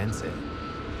see he meant it.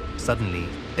 Suddenly,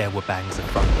 there were bangs of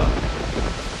thunder,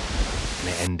 and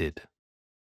it ended.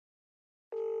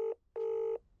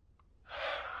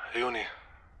 عيوني.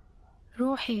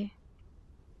 روحي.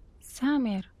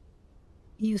 Samir,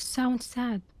 you sound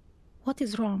sad. What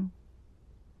is wrong?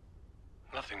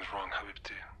 Nothing's wrong,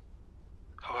 حبيبتي.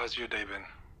 How has your day been?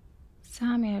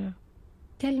 Samir,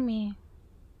 tell me.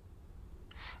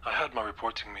 I had my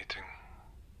reporting meeting.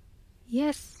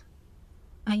 Yes,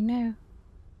 I know.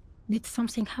 Did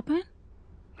something happen?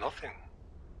 Nothing.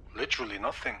 Literally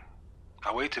nothing.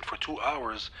 I waited for 2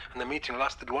 hours and the meeting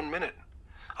lasted 1 minute.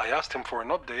 I asked him for an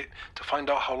update to find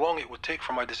out how long it would take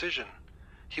for my decision.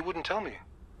 He wouldn't tell me.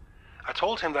 I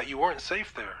told him that you weren't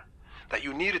safe there, that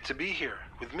you needed to be here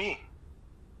with me.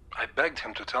 I begged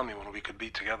him to tell me when we could be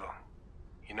together.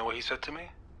 You know what he said to me?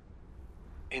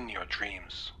 In your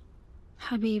dreams.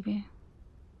 Habibi.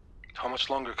 How much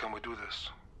longer can we do this?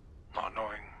 Not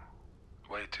knowing,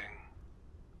 waiting.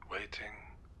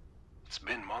 It's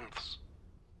been months.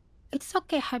 It's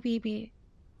okay, Habibi.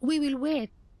 We will wait,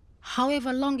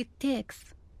 however long it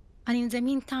takes. And in the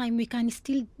meantime, we can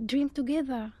still dream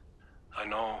together. I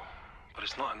know, but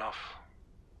it's not enough.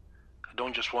 I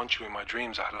don't just want you in my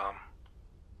dreams, Ahlam.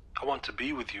 I want to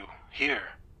be with you, here,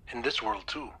 in this world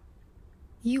too.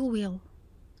 You will.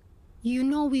 You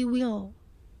know we will.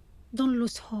 Don't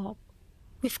lose hope.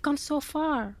 We've come so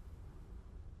far.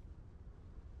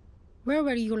 Where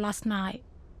were you last night?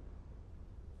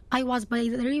 I was by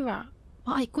the river,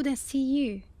 but I couldn't see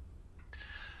you.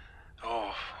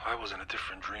 Oh, I was in a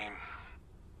different dream.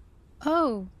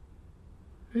 Oh,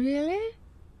 really?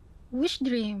 Which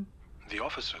dream? The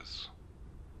officers.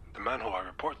 The man who I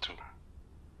report to.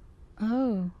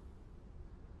 Oh.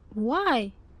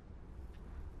 Why?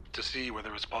 To see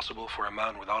whether it's possible for a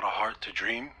man without a heart to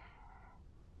dream.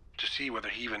 To see whether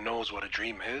he even knows what a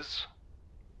dream is.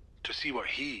 To see what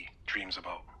he dreams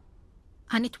about.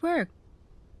 And it worked.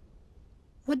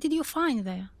 What did you find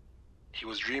there? He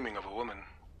was dreaming of a woman.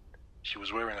 She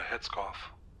was wearing a headscarf.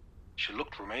 She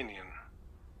looked Romanian.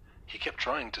 He kept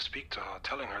trying to speak to her,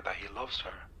 telling her that he loves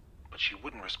her, but she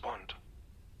wouldn't respond.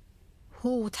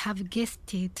 Who would have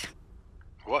guessed it?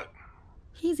 What?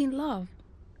 He's in love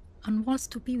and wants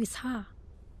to be with her,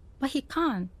 but he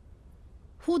can't.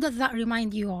 Who does that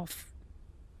remind you of?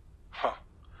 Huh.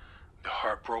 The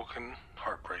heartbroken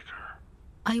heartbreaker.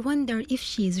 I wonder if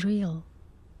she is real.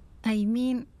 I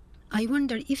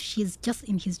wonder if she's just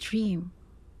in his dream,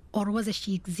 or whether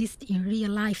she exists in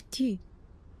real life too,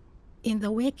 in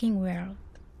the waking world.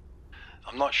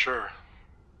 I'm not sure,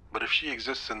 but if she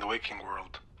exists in the waking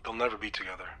world, they'll never be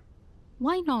together.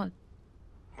 Why not?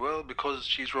 Well, because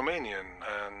she's Romanian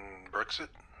and Brexit.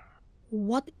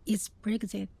 What is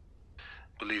Brexit?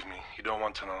 Believe me, you don't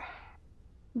want to know.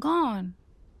 Gone.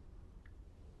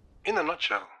 In a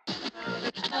nutshell.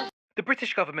 The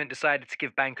British government decided to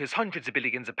give bankers hundreds of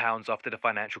billions of pounds after the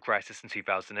financial crisis in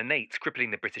 2008,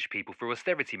 crippling the British people through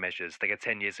austerity measures. They had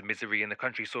 10 years of misery and the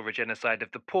country saw a genocide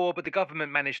of the poor, but the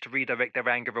government managed to redirect their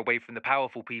anger away from the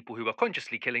powerful people who were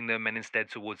consciously killing them and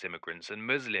instead towards immigrants and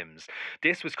Muslims.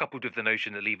 This was coupled with the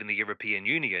notion that leaving the European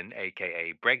Union,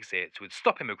 aka Brexit, would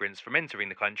stop immigrants from entering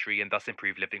the country and thus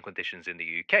improve living conditions in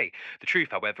the UK. The truth,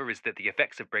 however, is that the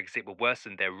effects of Brexit will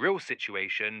worsen their real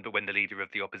situation, but when the leader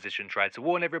of the opposition tried to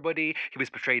warn everybody, he was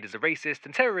portrayed as a racist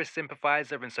and terrorist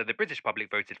sympathiser, and so the British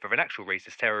public voted for an actual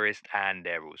racist terrorist, and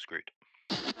they're all screwed.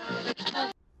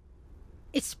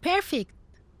 It's perfect.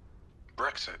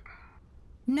 Brexit.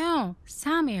 No,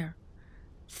 Samir.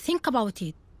 Think about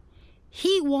it.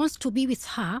 He wants to be with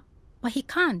her, but he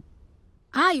can't.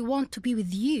 I want to be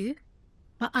with you,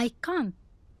 but I can't.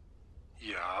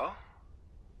 Yeah?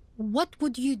 What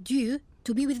would you do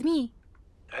to be with me?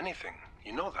 Anything.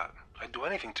 You know that. I'd do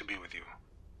anything to be with you.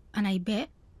 And I bet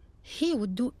he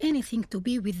would do anything to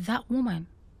be with that woman,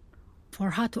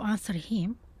 for her to answer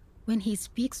him when he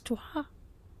speaks to her.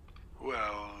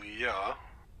 Well, yeah.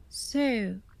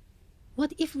 So,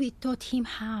 what if we taught him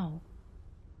how?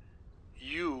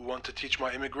 You want to teach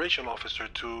my immigration officer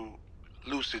to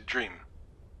lucid dream?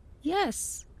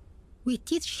 Yes, we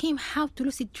teach him how to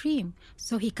lucid dream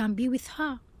so he can be with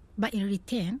her. But in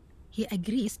return, he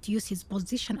agrees to use his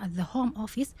position at the Home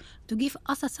Office to give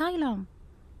us asylum.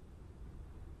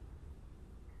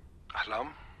 Ahlam,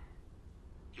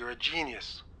 you're a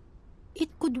genius. It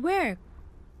could work.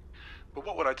 But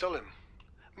what would I tell him?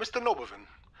 Mr. Nobovin,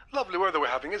 lovely weather we're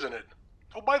having, isn't it?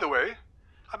 Oh, by the way,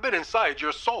 I've been inside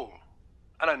your soul.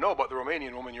 And I know about the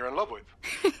Romanian woman you're in love with.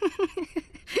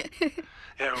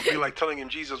 Yeah, it would be like telling him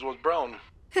Jesus was brown.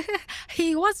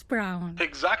 He was brown.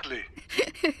 Exactly.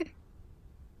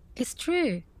 It's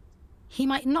true. He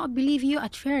might not believe you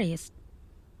at first.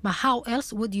 But how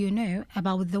else would you know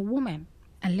about the woman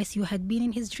unless you had been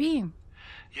in his dream?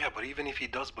 Yeah, but even if he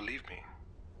does believe me,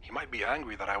 he He might be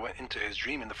angry that I went into his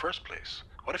dream in the first place.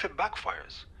 What if it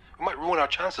backfires? We might ruin our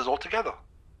chances altogether.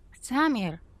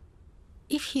 Samir,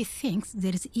 if he thinks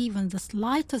there is even the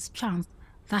slightest chance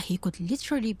that he could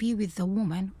literally be with the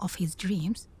woman of his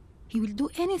dreams, he will do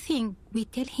anything we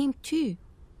tell him to.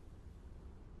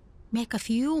 Make a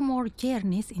few more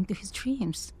journeys into his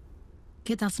dreams.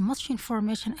 Get as much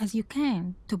information as you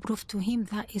can to prove to him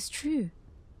that is true.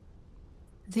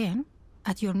 Then,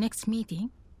 at your next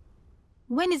meeting,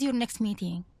 when is your next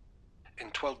meeting?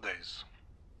 In 12 days.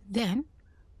 Then,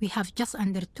 we have just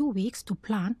under 2 weeks to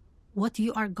plan what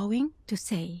you are going to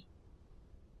say.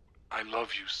 I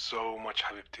love you so much,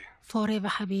 Habibti. Forever,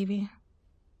 Habibi.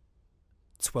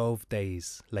 12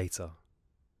 days later.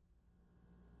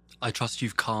 I trust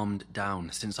you've calmed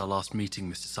down since our last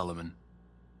meeting, Mr. Solomon.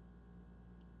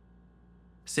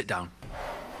 Sit down.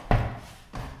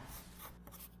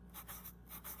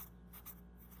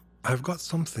 I've got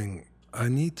something I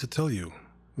need to tell you,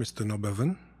 Mr.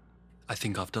 Nobevan. I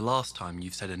think after last time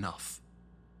you've said enough.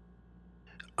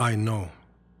 I know.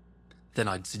 Then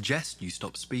I'd suggest you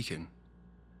stop speaking.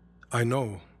 I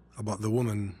know about the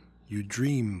woman you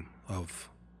dream of.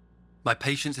 My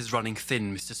patience is running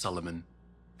thin, Mr. Solomon.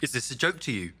 Is this a joke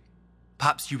to you?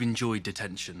 Perhaps you enjoyed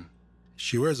detention.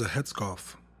 She wears a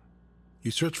headscarf.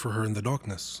 You search for her in the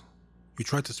darkness. You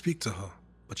try to speak to her,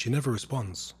 but she never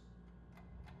responds.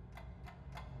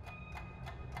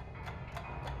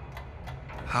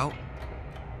 How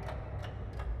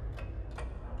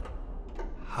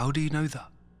do you know that?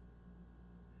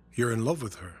 You're in love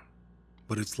with her,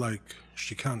 but it's like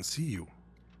she can't see you.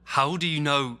 How do you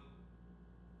know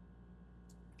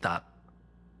that?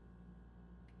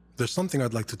 There's something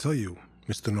I'd like to tell you,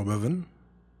 Mr. Nobevan.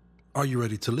 Are you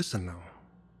ready to listen now?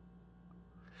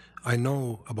 I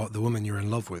know about the woman you're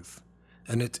in love with,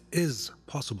 and it is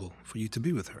possible for you to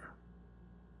be with her.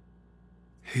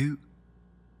 Who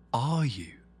are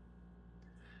you?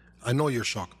 I know you're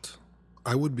shocked.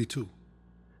 I would be too.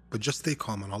 But just stay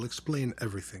calm and I'll explain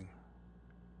everything.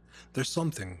 There's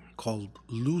something called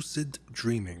lucid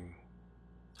dreaming.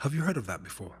 Have you heard of that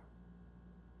before?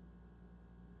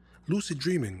 Lucid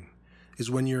dreaming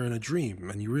is when you're in a dream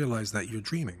and you realize that you're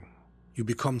dreaming. You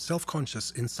become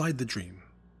self-conscious inside the dream,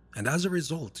 and as a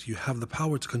result, you have the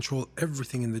power to control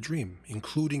everything in the dream,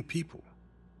 including people.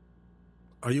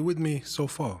 Are you with me so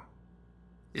far?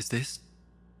 Is this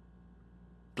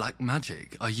black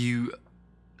magic? Are you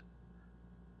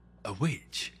a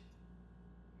witch?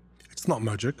 It's not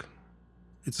magic.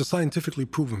 It's a scientifically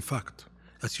proven fact.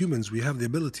 As humans, we have the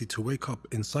ability to wake up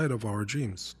inside of our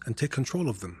dreams and take control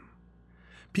of them.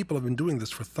 People have been doing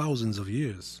this for thousands of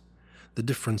years. The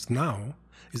difference now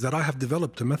is that I have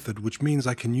developed a method which means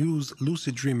I can use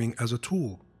lucid dreaming as a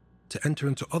tool to enter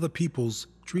into other people's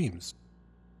dreams,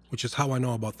 which is how I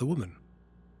know about the woman.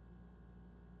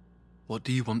 What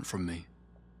do you want from me?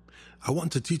 I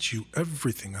want to teach you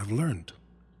everything I've learned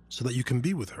so that you can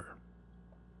be with her.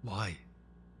 Why?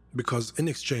 Because in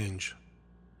exchange,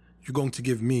 you're going to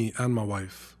give me and my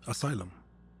wife asylum.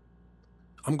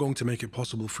 I'm going to make it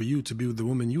possible for you to be with the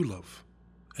woman you love,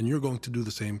 and you're going to do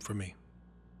the same for me.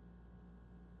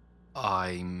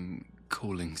 I'm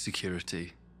calling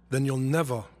security. Then you'll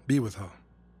never be with her.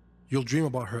 You'll dream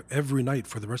about her every night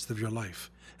for the rest of your life,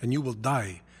 and you will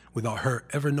die without her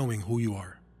ever knowing who you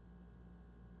are.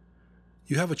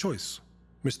 You have a choice,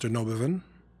 Mr. Nobevan.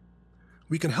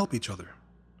 We can help each other.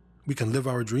 We can live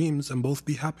our dreams and both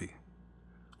be happy.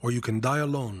 Or you can die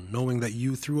alone, knowing that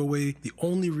you threw away the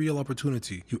only real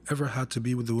opportunity you ever had to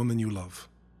be with the woman you love.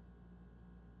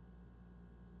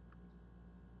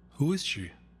 Who is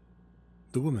she?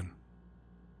 The woman.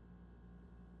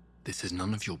 This is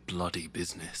none of your bloody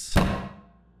business.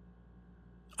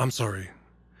 I'm sorry.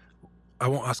 I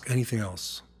won't ask anything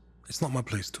else. It's not my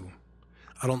place to.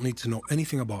 I don't need to know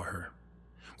anything about her.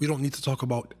 We don't need to talk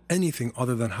about anything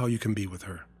other than how you can be with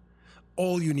her.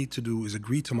 All you need to do is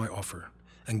agree to my offer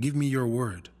and give me your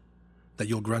word that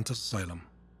you'll grant us asylum.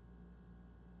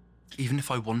 Even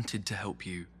if I wanted to help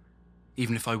you,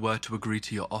 even if I were to agree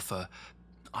to your offer,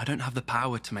 I don't have the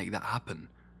power to make that happen.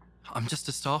 I'm just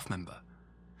a staff member.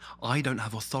 I don't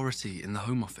have authority in the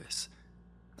Home Office.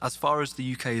 As far as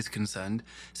the UK is concerned,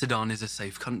 Sudan is a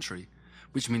safe country,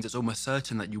 which means it's almost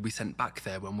certain that you'll be sent back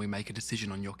there when we make a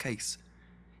decision on your case.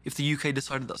 If the UK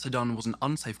decided that Sudan was an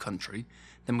unsafe country,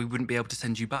 then we wouldn't be able to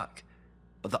send you back.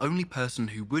 But the only person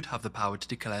who would have the power to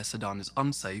declare Sudan as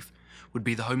unsafe would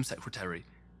be the Home Secretary.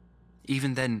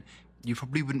 Even then, you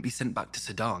probably wouldn't be sent back to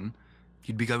Sudan.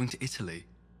 You'd be going to Italy.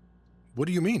 What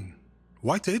do you mean?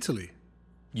 Why to Italy?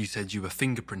 You said you were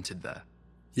fingerprinted there.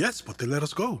 Yes, but they let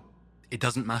us go. It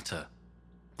doesn't matter.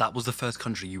 That was the first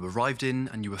country you arrived in,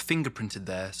 and you were fingerprinted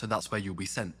there, so that's where you'll be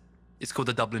sent. It's called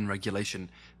the Dublin Regulation.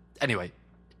 Anyway,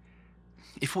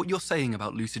 if what you're saying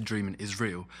about lucid dreaming is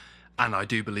real, and I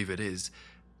do believe it is,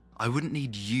 I wouldn't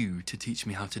need you to teach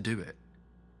me how to do it.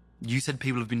 You said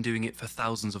people have been doing it for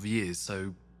thousands of years,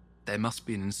 so there must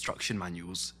be instruction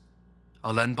manuals.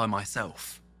 I'll learn by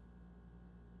myself.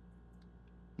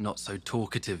 Not so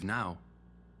talkative now,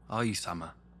 are you,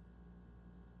 Sama?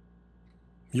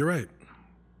 You're right.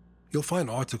 You'll find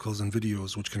articles and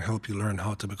videos which can help you learn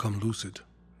how to become lucid.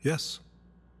 Yes.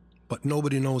 But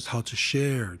nobody knows how to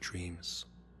share dreams.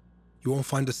 You won't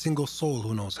find a single soul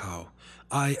who knows how.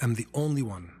 I am the only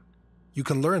one. You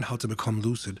can learn how to become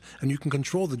lucid, and you can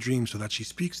control the dream so that she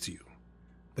speaks to you.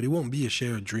 But it won't be a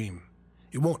shared dream.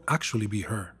 It won't actually be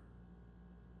her.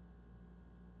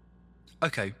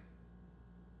 Okay.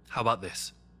 How about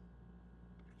this?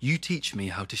 You teach me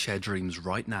how to share dreams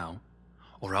right now,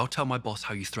 or I'll tell my boss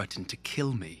how you threatened to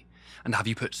kill me and have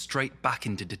you put straight back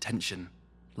into detention,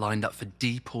 lined up for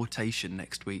deportation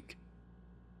next week.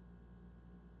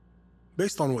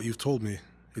 Based on what you've told me,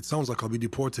 it sounds like I'll be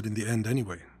deported in the end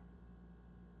anyway.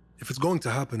 If it's going to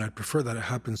happen, I'd prefer that it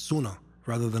happens sooner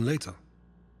rather than later.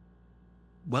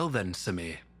 Well then,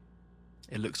 Samir.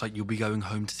 It looks like you'll be going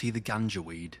home to see the ganja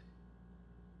weed.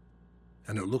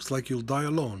 And it looks like you'll die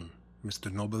alone,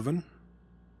 Mr. Noblevan.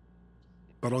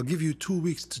 But I'll give you 2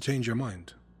 weeks to change your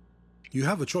mind. You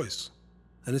have a choice,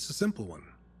 and it's a simple one.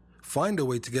 Find a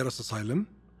way to get us asylum,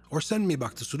 or send me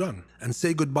back to Sudan, and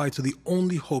say goodbye to the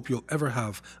only hope you'll ever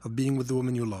have of being with the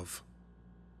woman you love.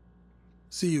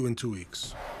 See you in 2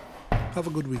 weeks. Have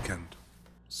a good weekend,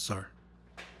 sir.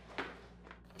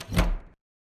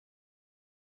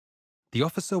 The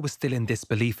officer was still in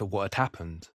disbelief at what had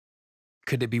happened.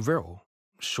 Could it be real?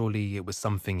 Surely it was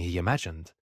something he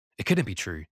imagined. It couldn't be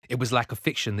true. It was like a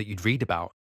fiction that you'd read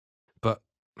about. But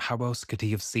how else could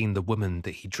he have seen the woman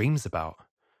that he dreams about?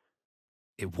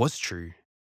 It was true.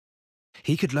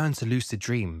 He could learn to lucid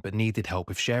dream, but needed help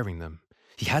with sharing them.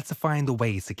 He had to find a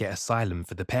way to get asylum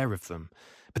for the pair of them.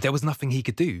 But there was nothing he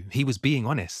could do. He was being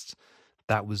honest.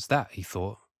 That was that, he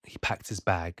thought. He packed his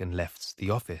bag and left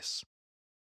the office.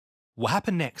 What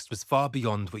happened next was far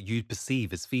beyond what you'd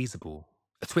perceive as feasible.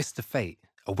 A twist of fate,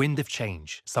 a wind of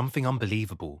change, something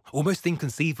unbelievable, almost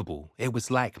inconceivable. It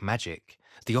was like magic.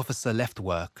 The officer left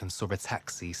work and saw a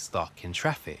taxi stuck in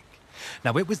traffic.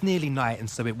 Now, it was nearly night, and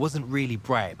so it wasn't really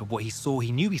bright, but what he saw,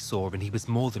 he knew he saw, and he was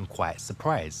more than quite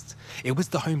surprised. It was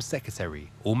the Home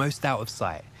Secretary, almost out of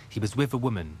sight. He was with a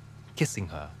woman, kissing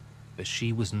her, but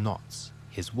she was not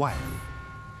his wife.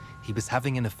 He was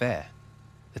having an affair.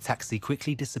 The taxi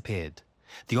quickly disappeared.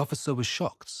 The officer was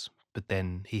shocked, but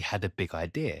then he had a big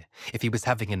idea. If he was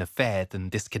having an affair, then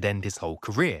this could end his whole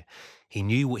career. He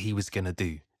knew what he was going to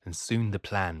do, and soon the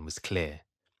plan was clear.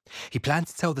 He planned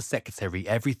to tell the secretary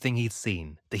everything he'd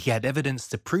seen, that he had evidence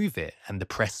to prove it, and the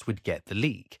press would get the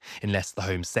leak. Unless the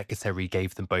Home Secretary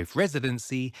gave them both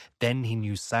residency, then he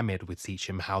knew Samir would teach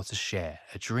him how to share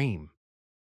a dream.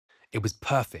 It was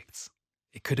perfect.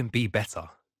 It couldn't be better.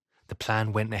 The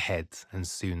plan went ahead, and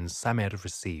soon Samir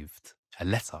received a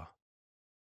letter.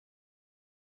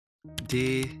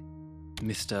 Dear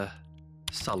Mr.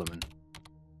 Solomon,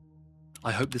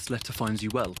 I hope this letter finds you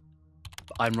well.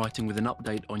 I'm writing with an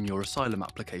update on your asylum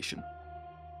application.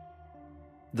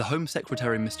 The Home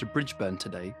Secretary, Mr. Bridgeburn,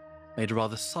 today made a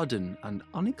rather sudden and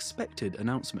unexpected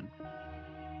announcement.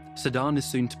 Sudan is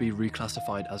soon to be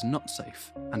reclassified as not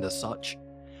safe, and as such,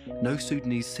 no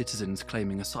Sudanese citizens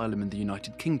claiming asylum in the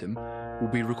United Kingdom will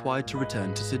be required to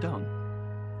return to Sudan.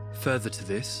 Further to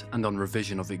this, and on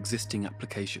revision of existing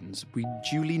applications, we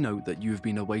duly note that you have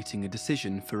been awaiting a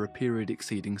decision for a period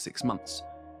exceeding 6 months.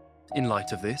 In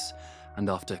light of this, and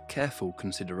after careful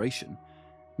consideration,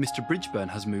 Mr. Bridgeburn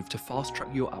has moved to fast-track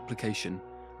your application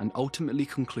and ultimately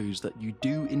concludes that you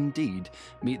do indeed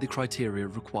meet the criteria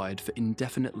required for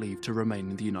indefinite leave to remain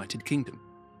in the United Kingdom.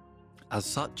 As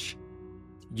such,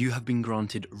 you have been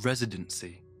granted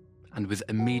residency, and with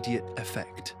immediate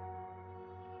effect.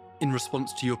 In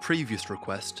response to your previous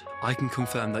request, I can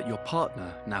confirm that your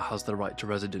partner now has the right to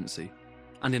residency,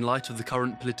 and in light of the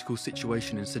current political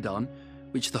situation in Sudan,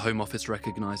 which the Home Office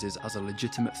recognises as a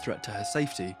legitimate threat to her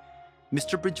safety,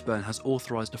 Mr. Bridgeburn has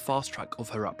authorised a fast track of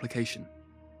her application.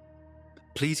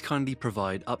 Please kindly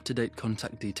provide up-to-date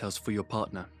contact details for your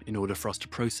partner in order for us to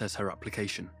process her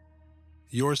application.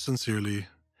 Yours sincerely,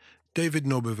 David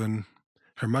Nobevan,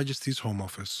 Her Majesty's Home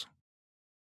Office.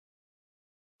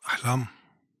 Ahlam.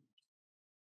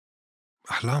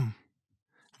 Ahlam.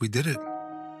 We did it.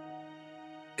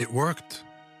 It worked.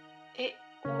 It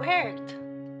worked.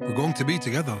 We're going to be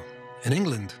together in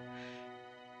England.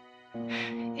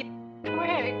 It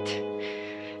worked.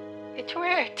 It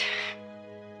worked.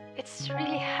 It's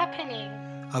really happening.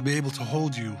 I'll be able to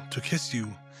hold you, to kiss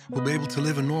you. We'll be able to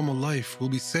live a normal life. We'll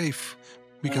be safe.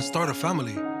 We can start a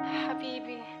family.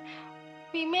 Habibi,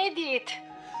 we made it.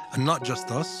 And not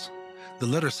just us. The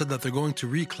letter said that they're going to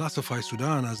reclassify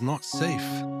Sudan as not safe.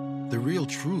 The real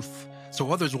truth.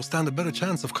 So others will stand a better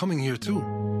chance of coming here too.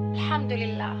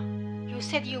 Alhamdulillah. You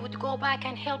said you would go back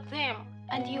and help them.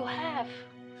 And you have.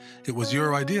 It was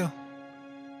your idea.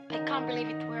 I can't believe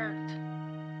it worked.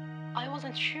 I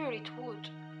wasn't sure it would.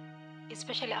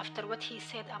 Especially after what he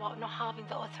said about not having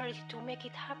the authority to make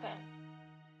it happen.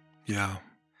 Yeah.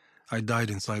 I died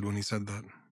inside when he said that.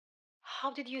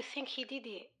 How did you think he did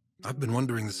it? I've been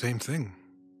wondering the same thing.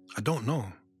 I don't know.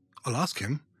 I'll ask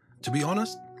him. To be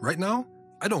honest, right now,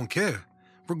 I don't care.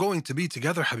 We're going to be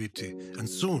together, Habibti, and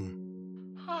soon.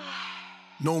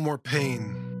 No more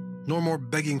pain. No more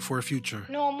begging for a future.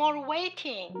 No more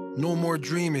waiting. No more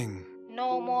dreaming.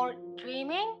 No more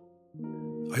dreaming?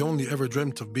 I only ever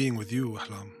dreamt of being with you,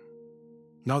 Ahlam.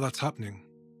 Now that's happening.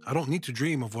 I don't need to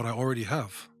dream of what I already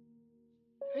have.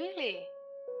 Really?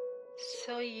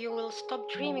 So you will stop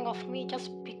dreaming of me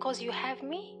just because you have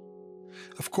me?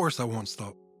 Of course I won't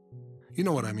stop. You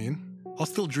know what I mean. I'll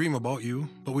still dream about you,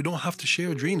 but we don't have to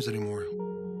share dreams anymore.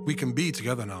 We can be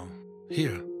together now.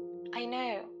 Here. I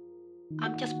know.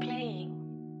 I'm just playing.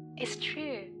 It's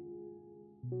true.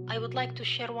 I would like to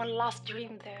share one last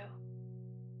dream though.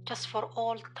 Just for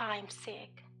all time's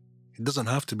sake. It doesn't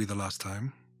have to be the last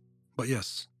time. But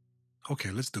yes. Okay,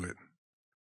 let's do it.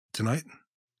 Tonight?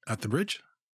 At the bridge?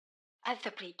 At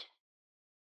the bridge.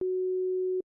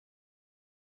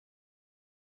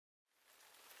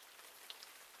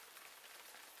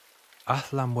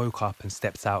 Ahlam woke up and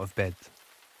stepped out of bed.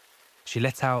 She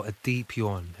let out a deep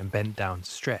yawn and bent down to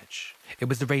stretch. It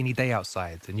was a rainy day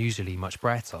outside and usually much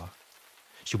brighter.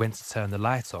 She went to turn the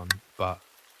light on, but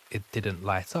it didn't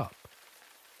light up.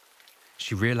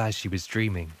 She realized she was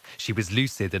dreaming. She was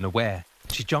lucid and aware.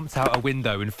 She jumped out a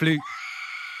window and flew.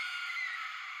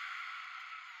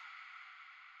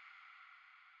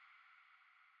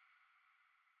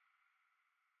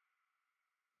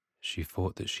 She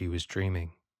thought that she was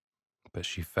dreaming, but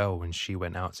she fell when she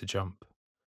went out to jump.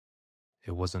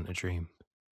 It wasn't a dream.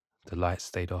 The light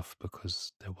stayed off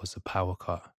because there was a power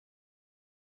cut.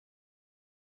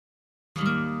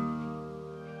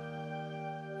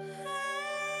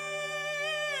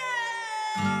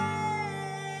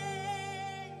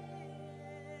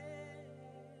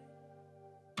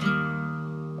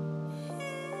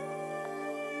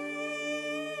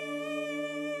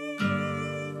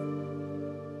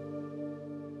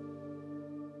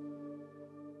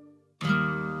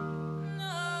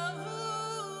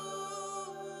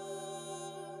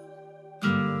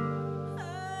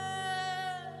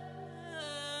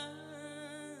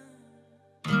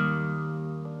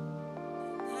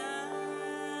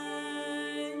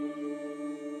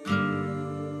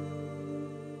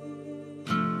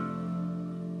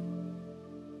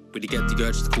 Would you get the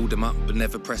urge to call them up but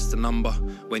never press the number?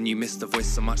 When you miss the voice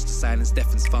so much the silence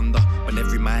deafens thunder. When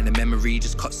every minor memory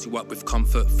just cuts you up with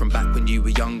comfort from back when you were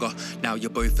younger. Now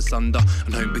you're both asunder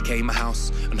and home became a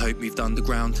house and hope moved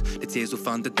underground. The tears will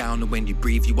thunder down and when you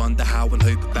breathe you wonder how and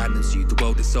hope abandons you. The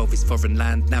world itself is foreign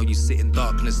land. Now you sit in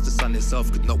darkness the sun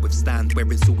itself could not withstand. Where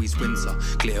it's always winter,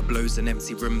 glitter blows in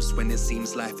empty rooms. When it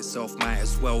seems life itself might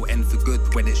as well end for good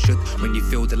when it should. When you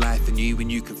feel the life in you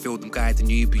and you can feel them guiding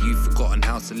you, but you've forgotten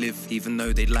how to live even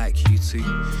though they like you to.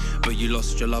 But you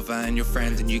lost your lover and your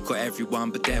friend and you got everyone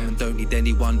but them and don't need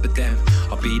anyone but them.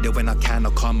 I'll be there when I can,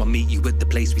 I'll come, I'll meet you at the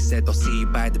place we said. I'll see you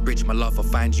by the bridge, my love, I'll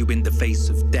find you in the face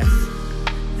of death.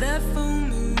 The full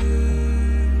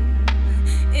moon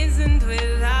isn't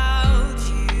without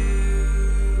you.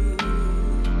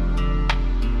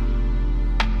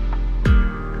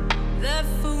 The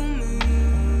full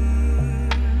moon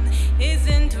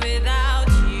isn't without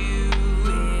you.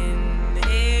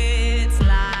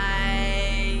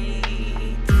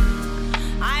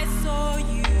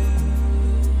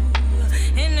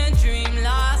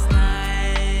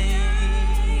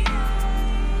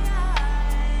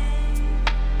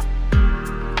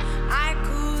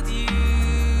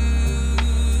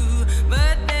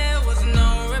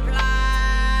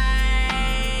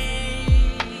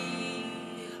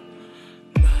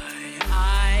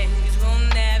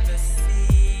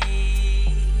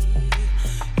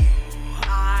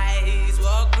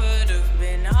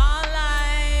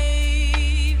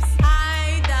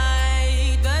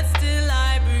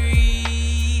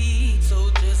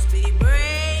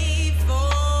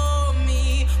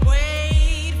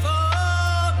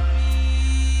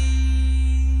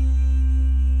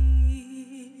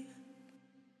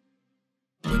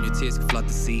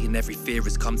 and every fear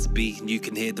has come to be. And you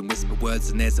can hear them whisper words,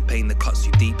 and there's a pain that cuts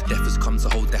you deep. Death has come to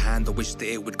hold the hand, I wish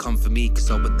that it would come for me, cause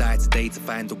I would die today to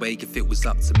find a way if it was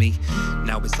up to me.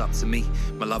 Now it's up to me,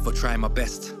 my love, I'll try my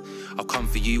best. I'll come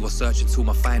for you, I'll search until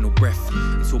my final breath,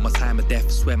 until my time of death. I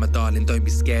swear, my darling, don't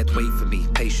be scared, wait for me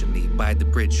patiently by the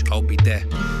bridge, I'll be there.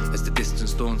 As the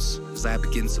distance dawns, as I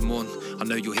begin to mourn, I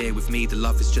know you're here with me, the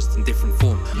love is just in different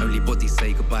form. Only bodies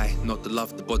say goodbye, not the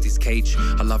love, the body's cage.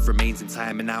 Our love remains in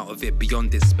time and out of it,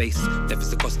 beyond its space. Death is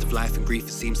the cost of life and grief,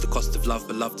 it seems the cost of love.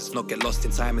 But love does not get lost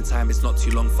in time, and time is not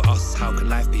too long for us. How can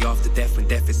life be after death when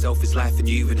death itself is life in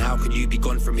you? And how can you be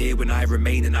gone from here when I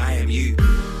remain and I am you?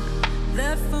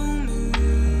 The full moon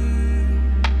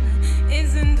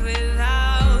isn't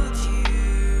without you.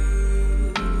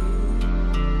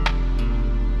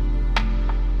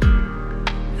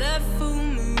 The full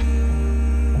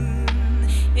moon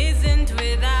isn't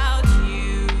without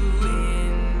you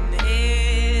in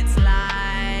its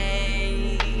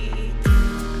light.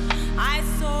 I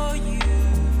saw you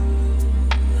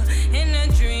in a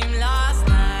dream last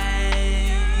night.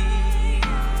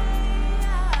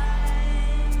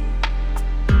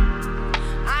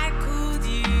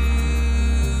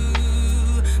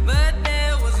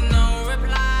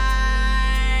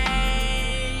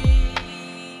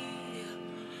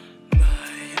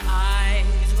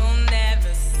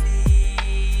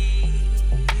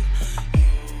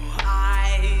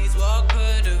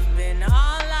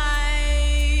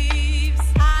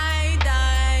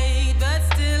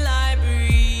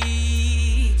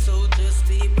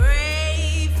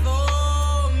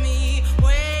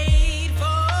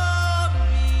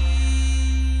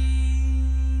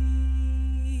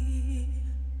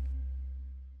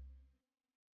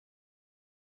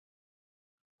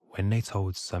 When they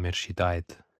told Samir she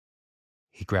died,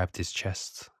 he grabbed his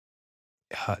chest.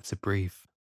 It hurt to breathe.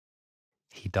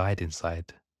 He died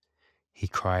inside. He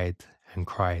cried and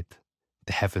cried.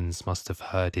 The heavens must have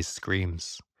heard his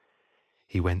screams.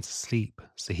 He went to sleep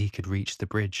so he could reach the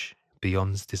bridge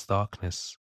beyond this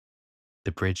darkness,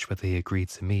 the bridge where they agreed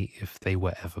to meet if they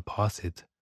were ever parted.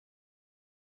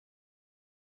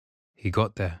 He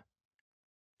got there.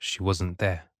 She wasn't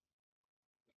there.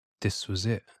 This was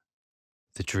it.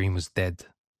 The dream was dead.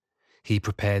 He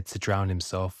prepared to drown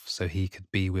himself so he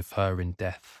could be with her in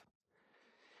death.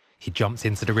 He jumped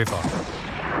into the river.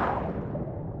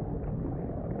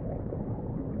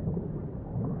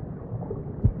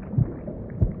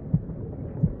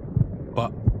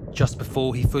 But just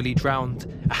before he fully drowned,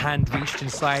 a hand reached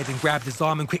inside and grabbed his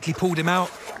arm and quickly pulled him out.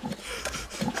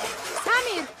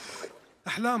 Samir!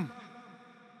 Ahlam,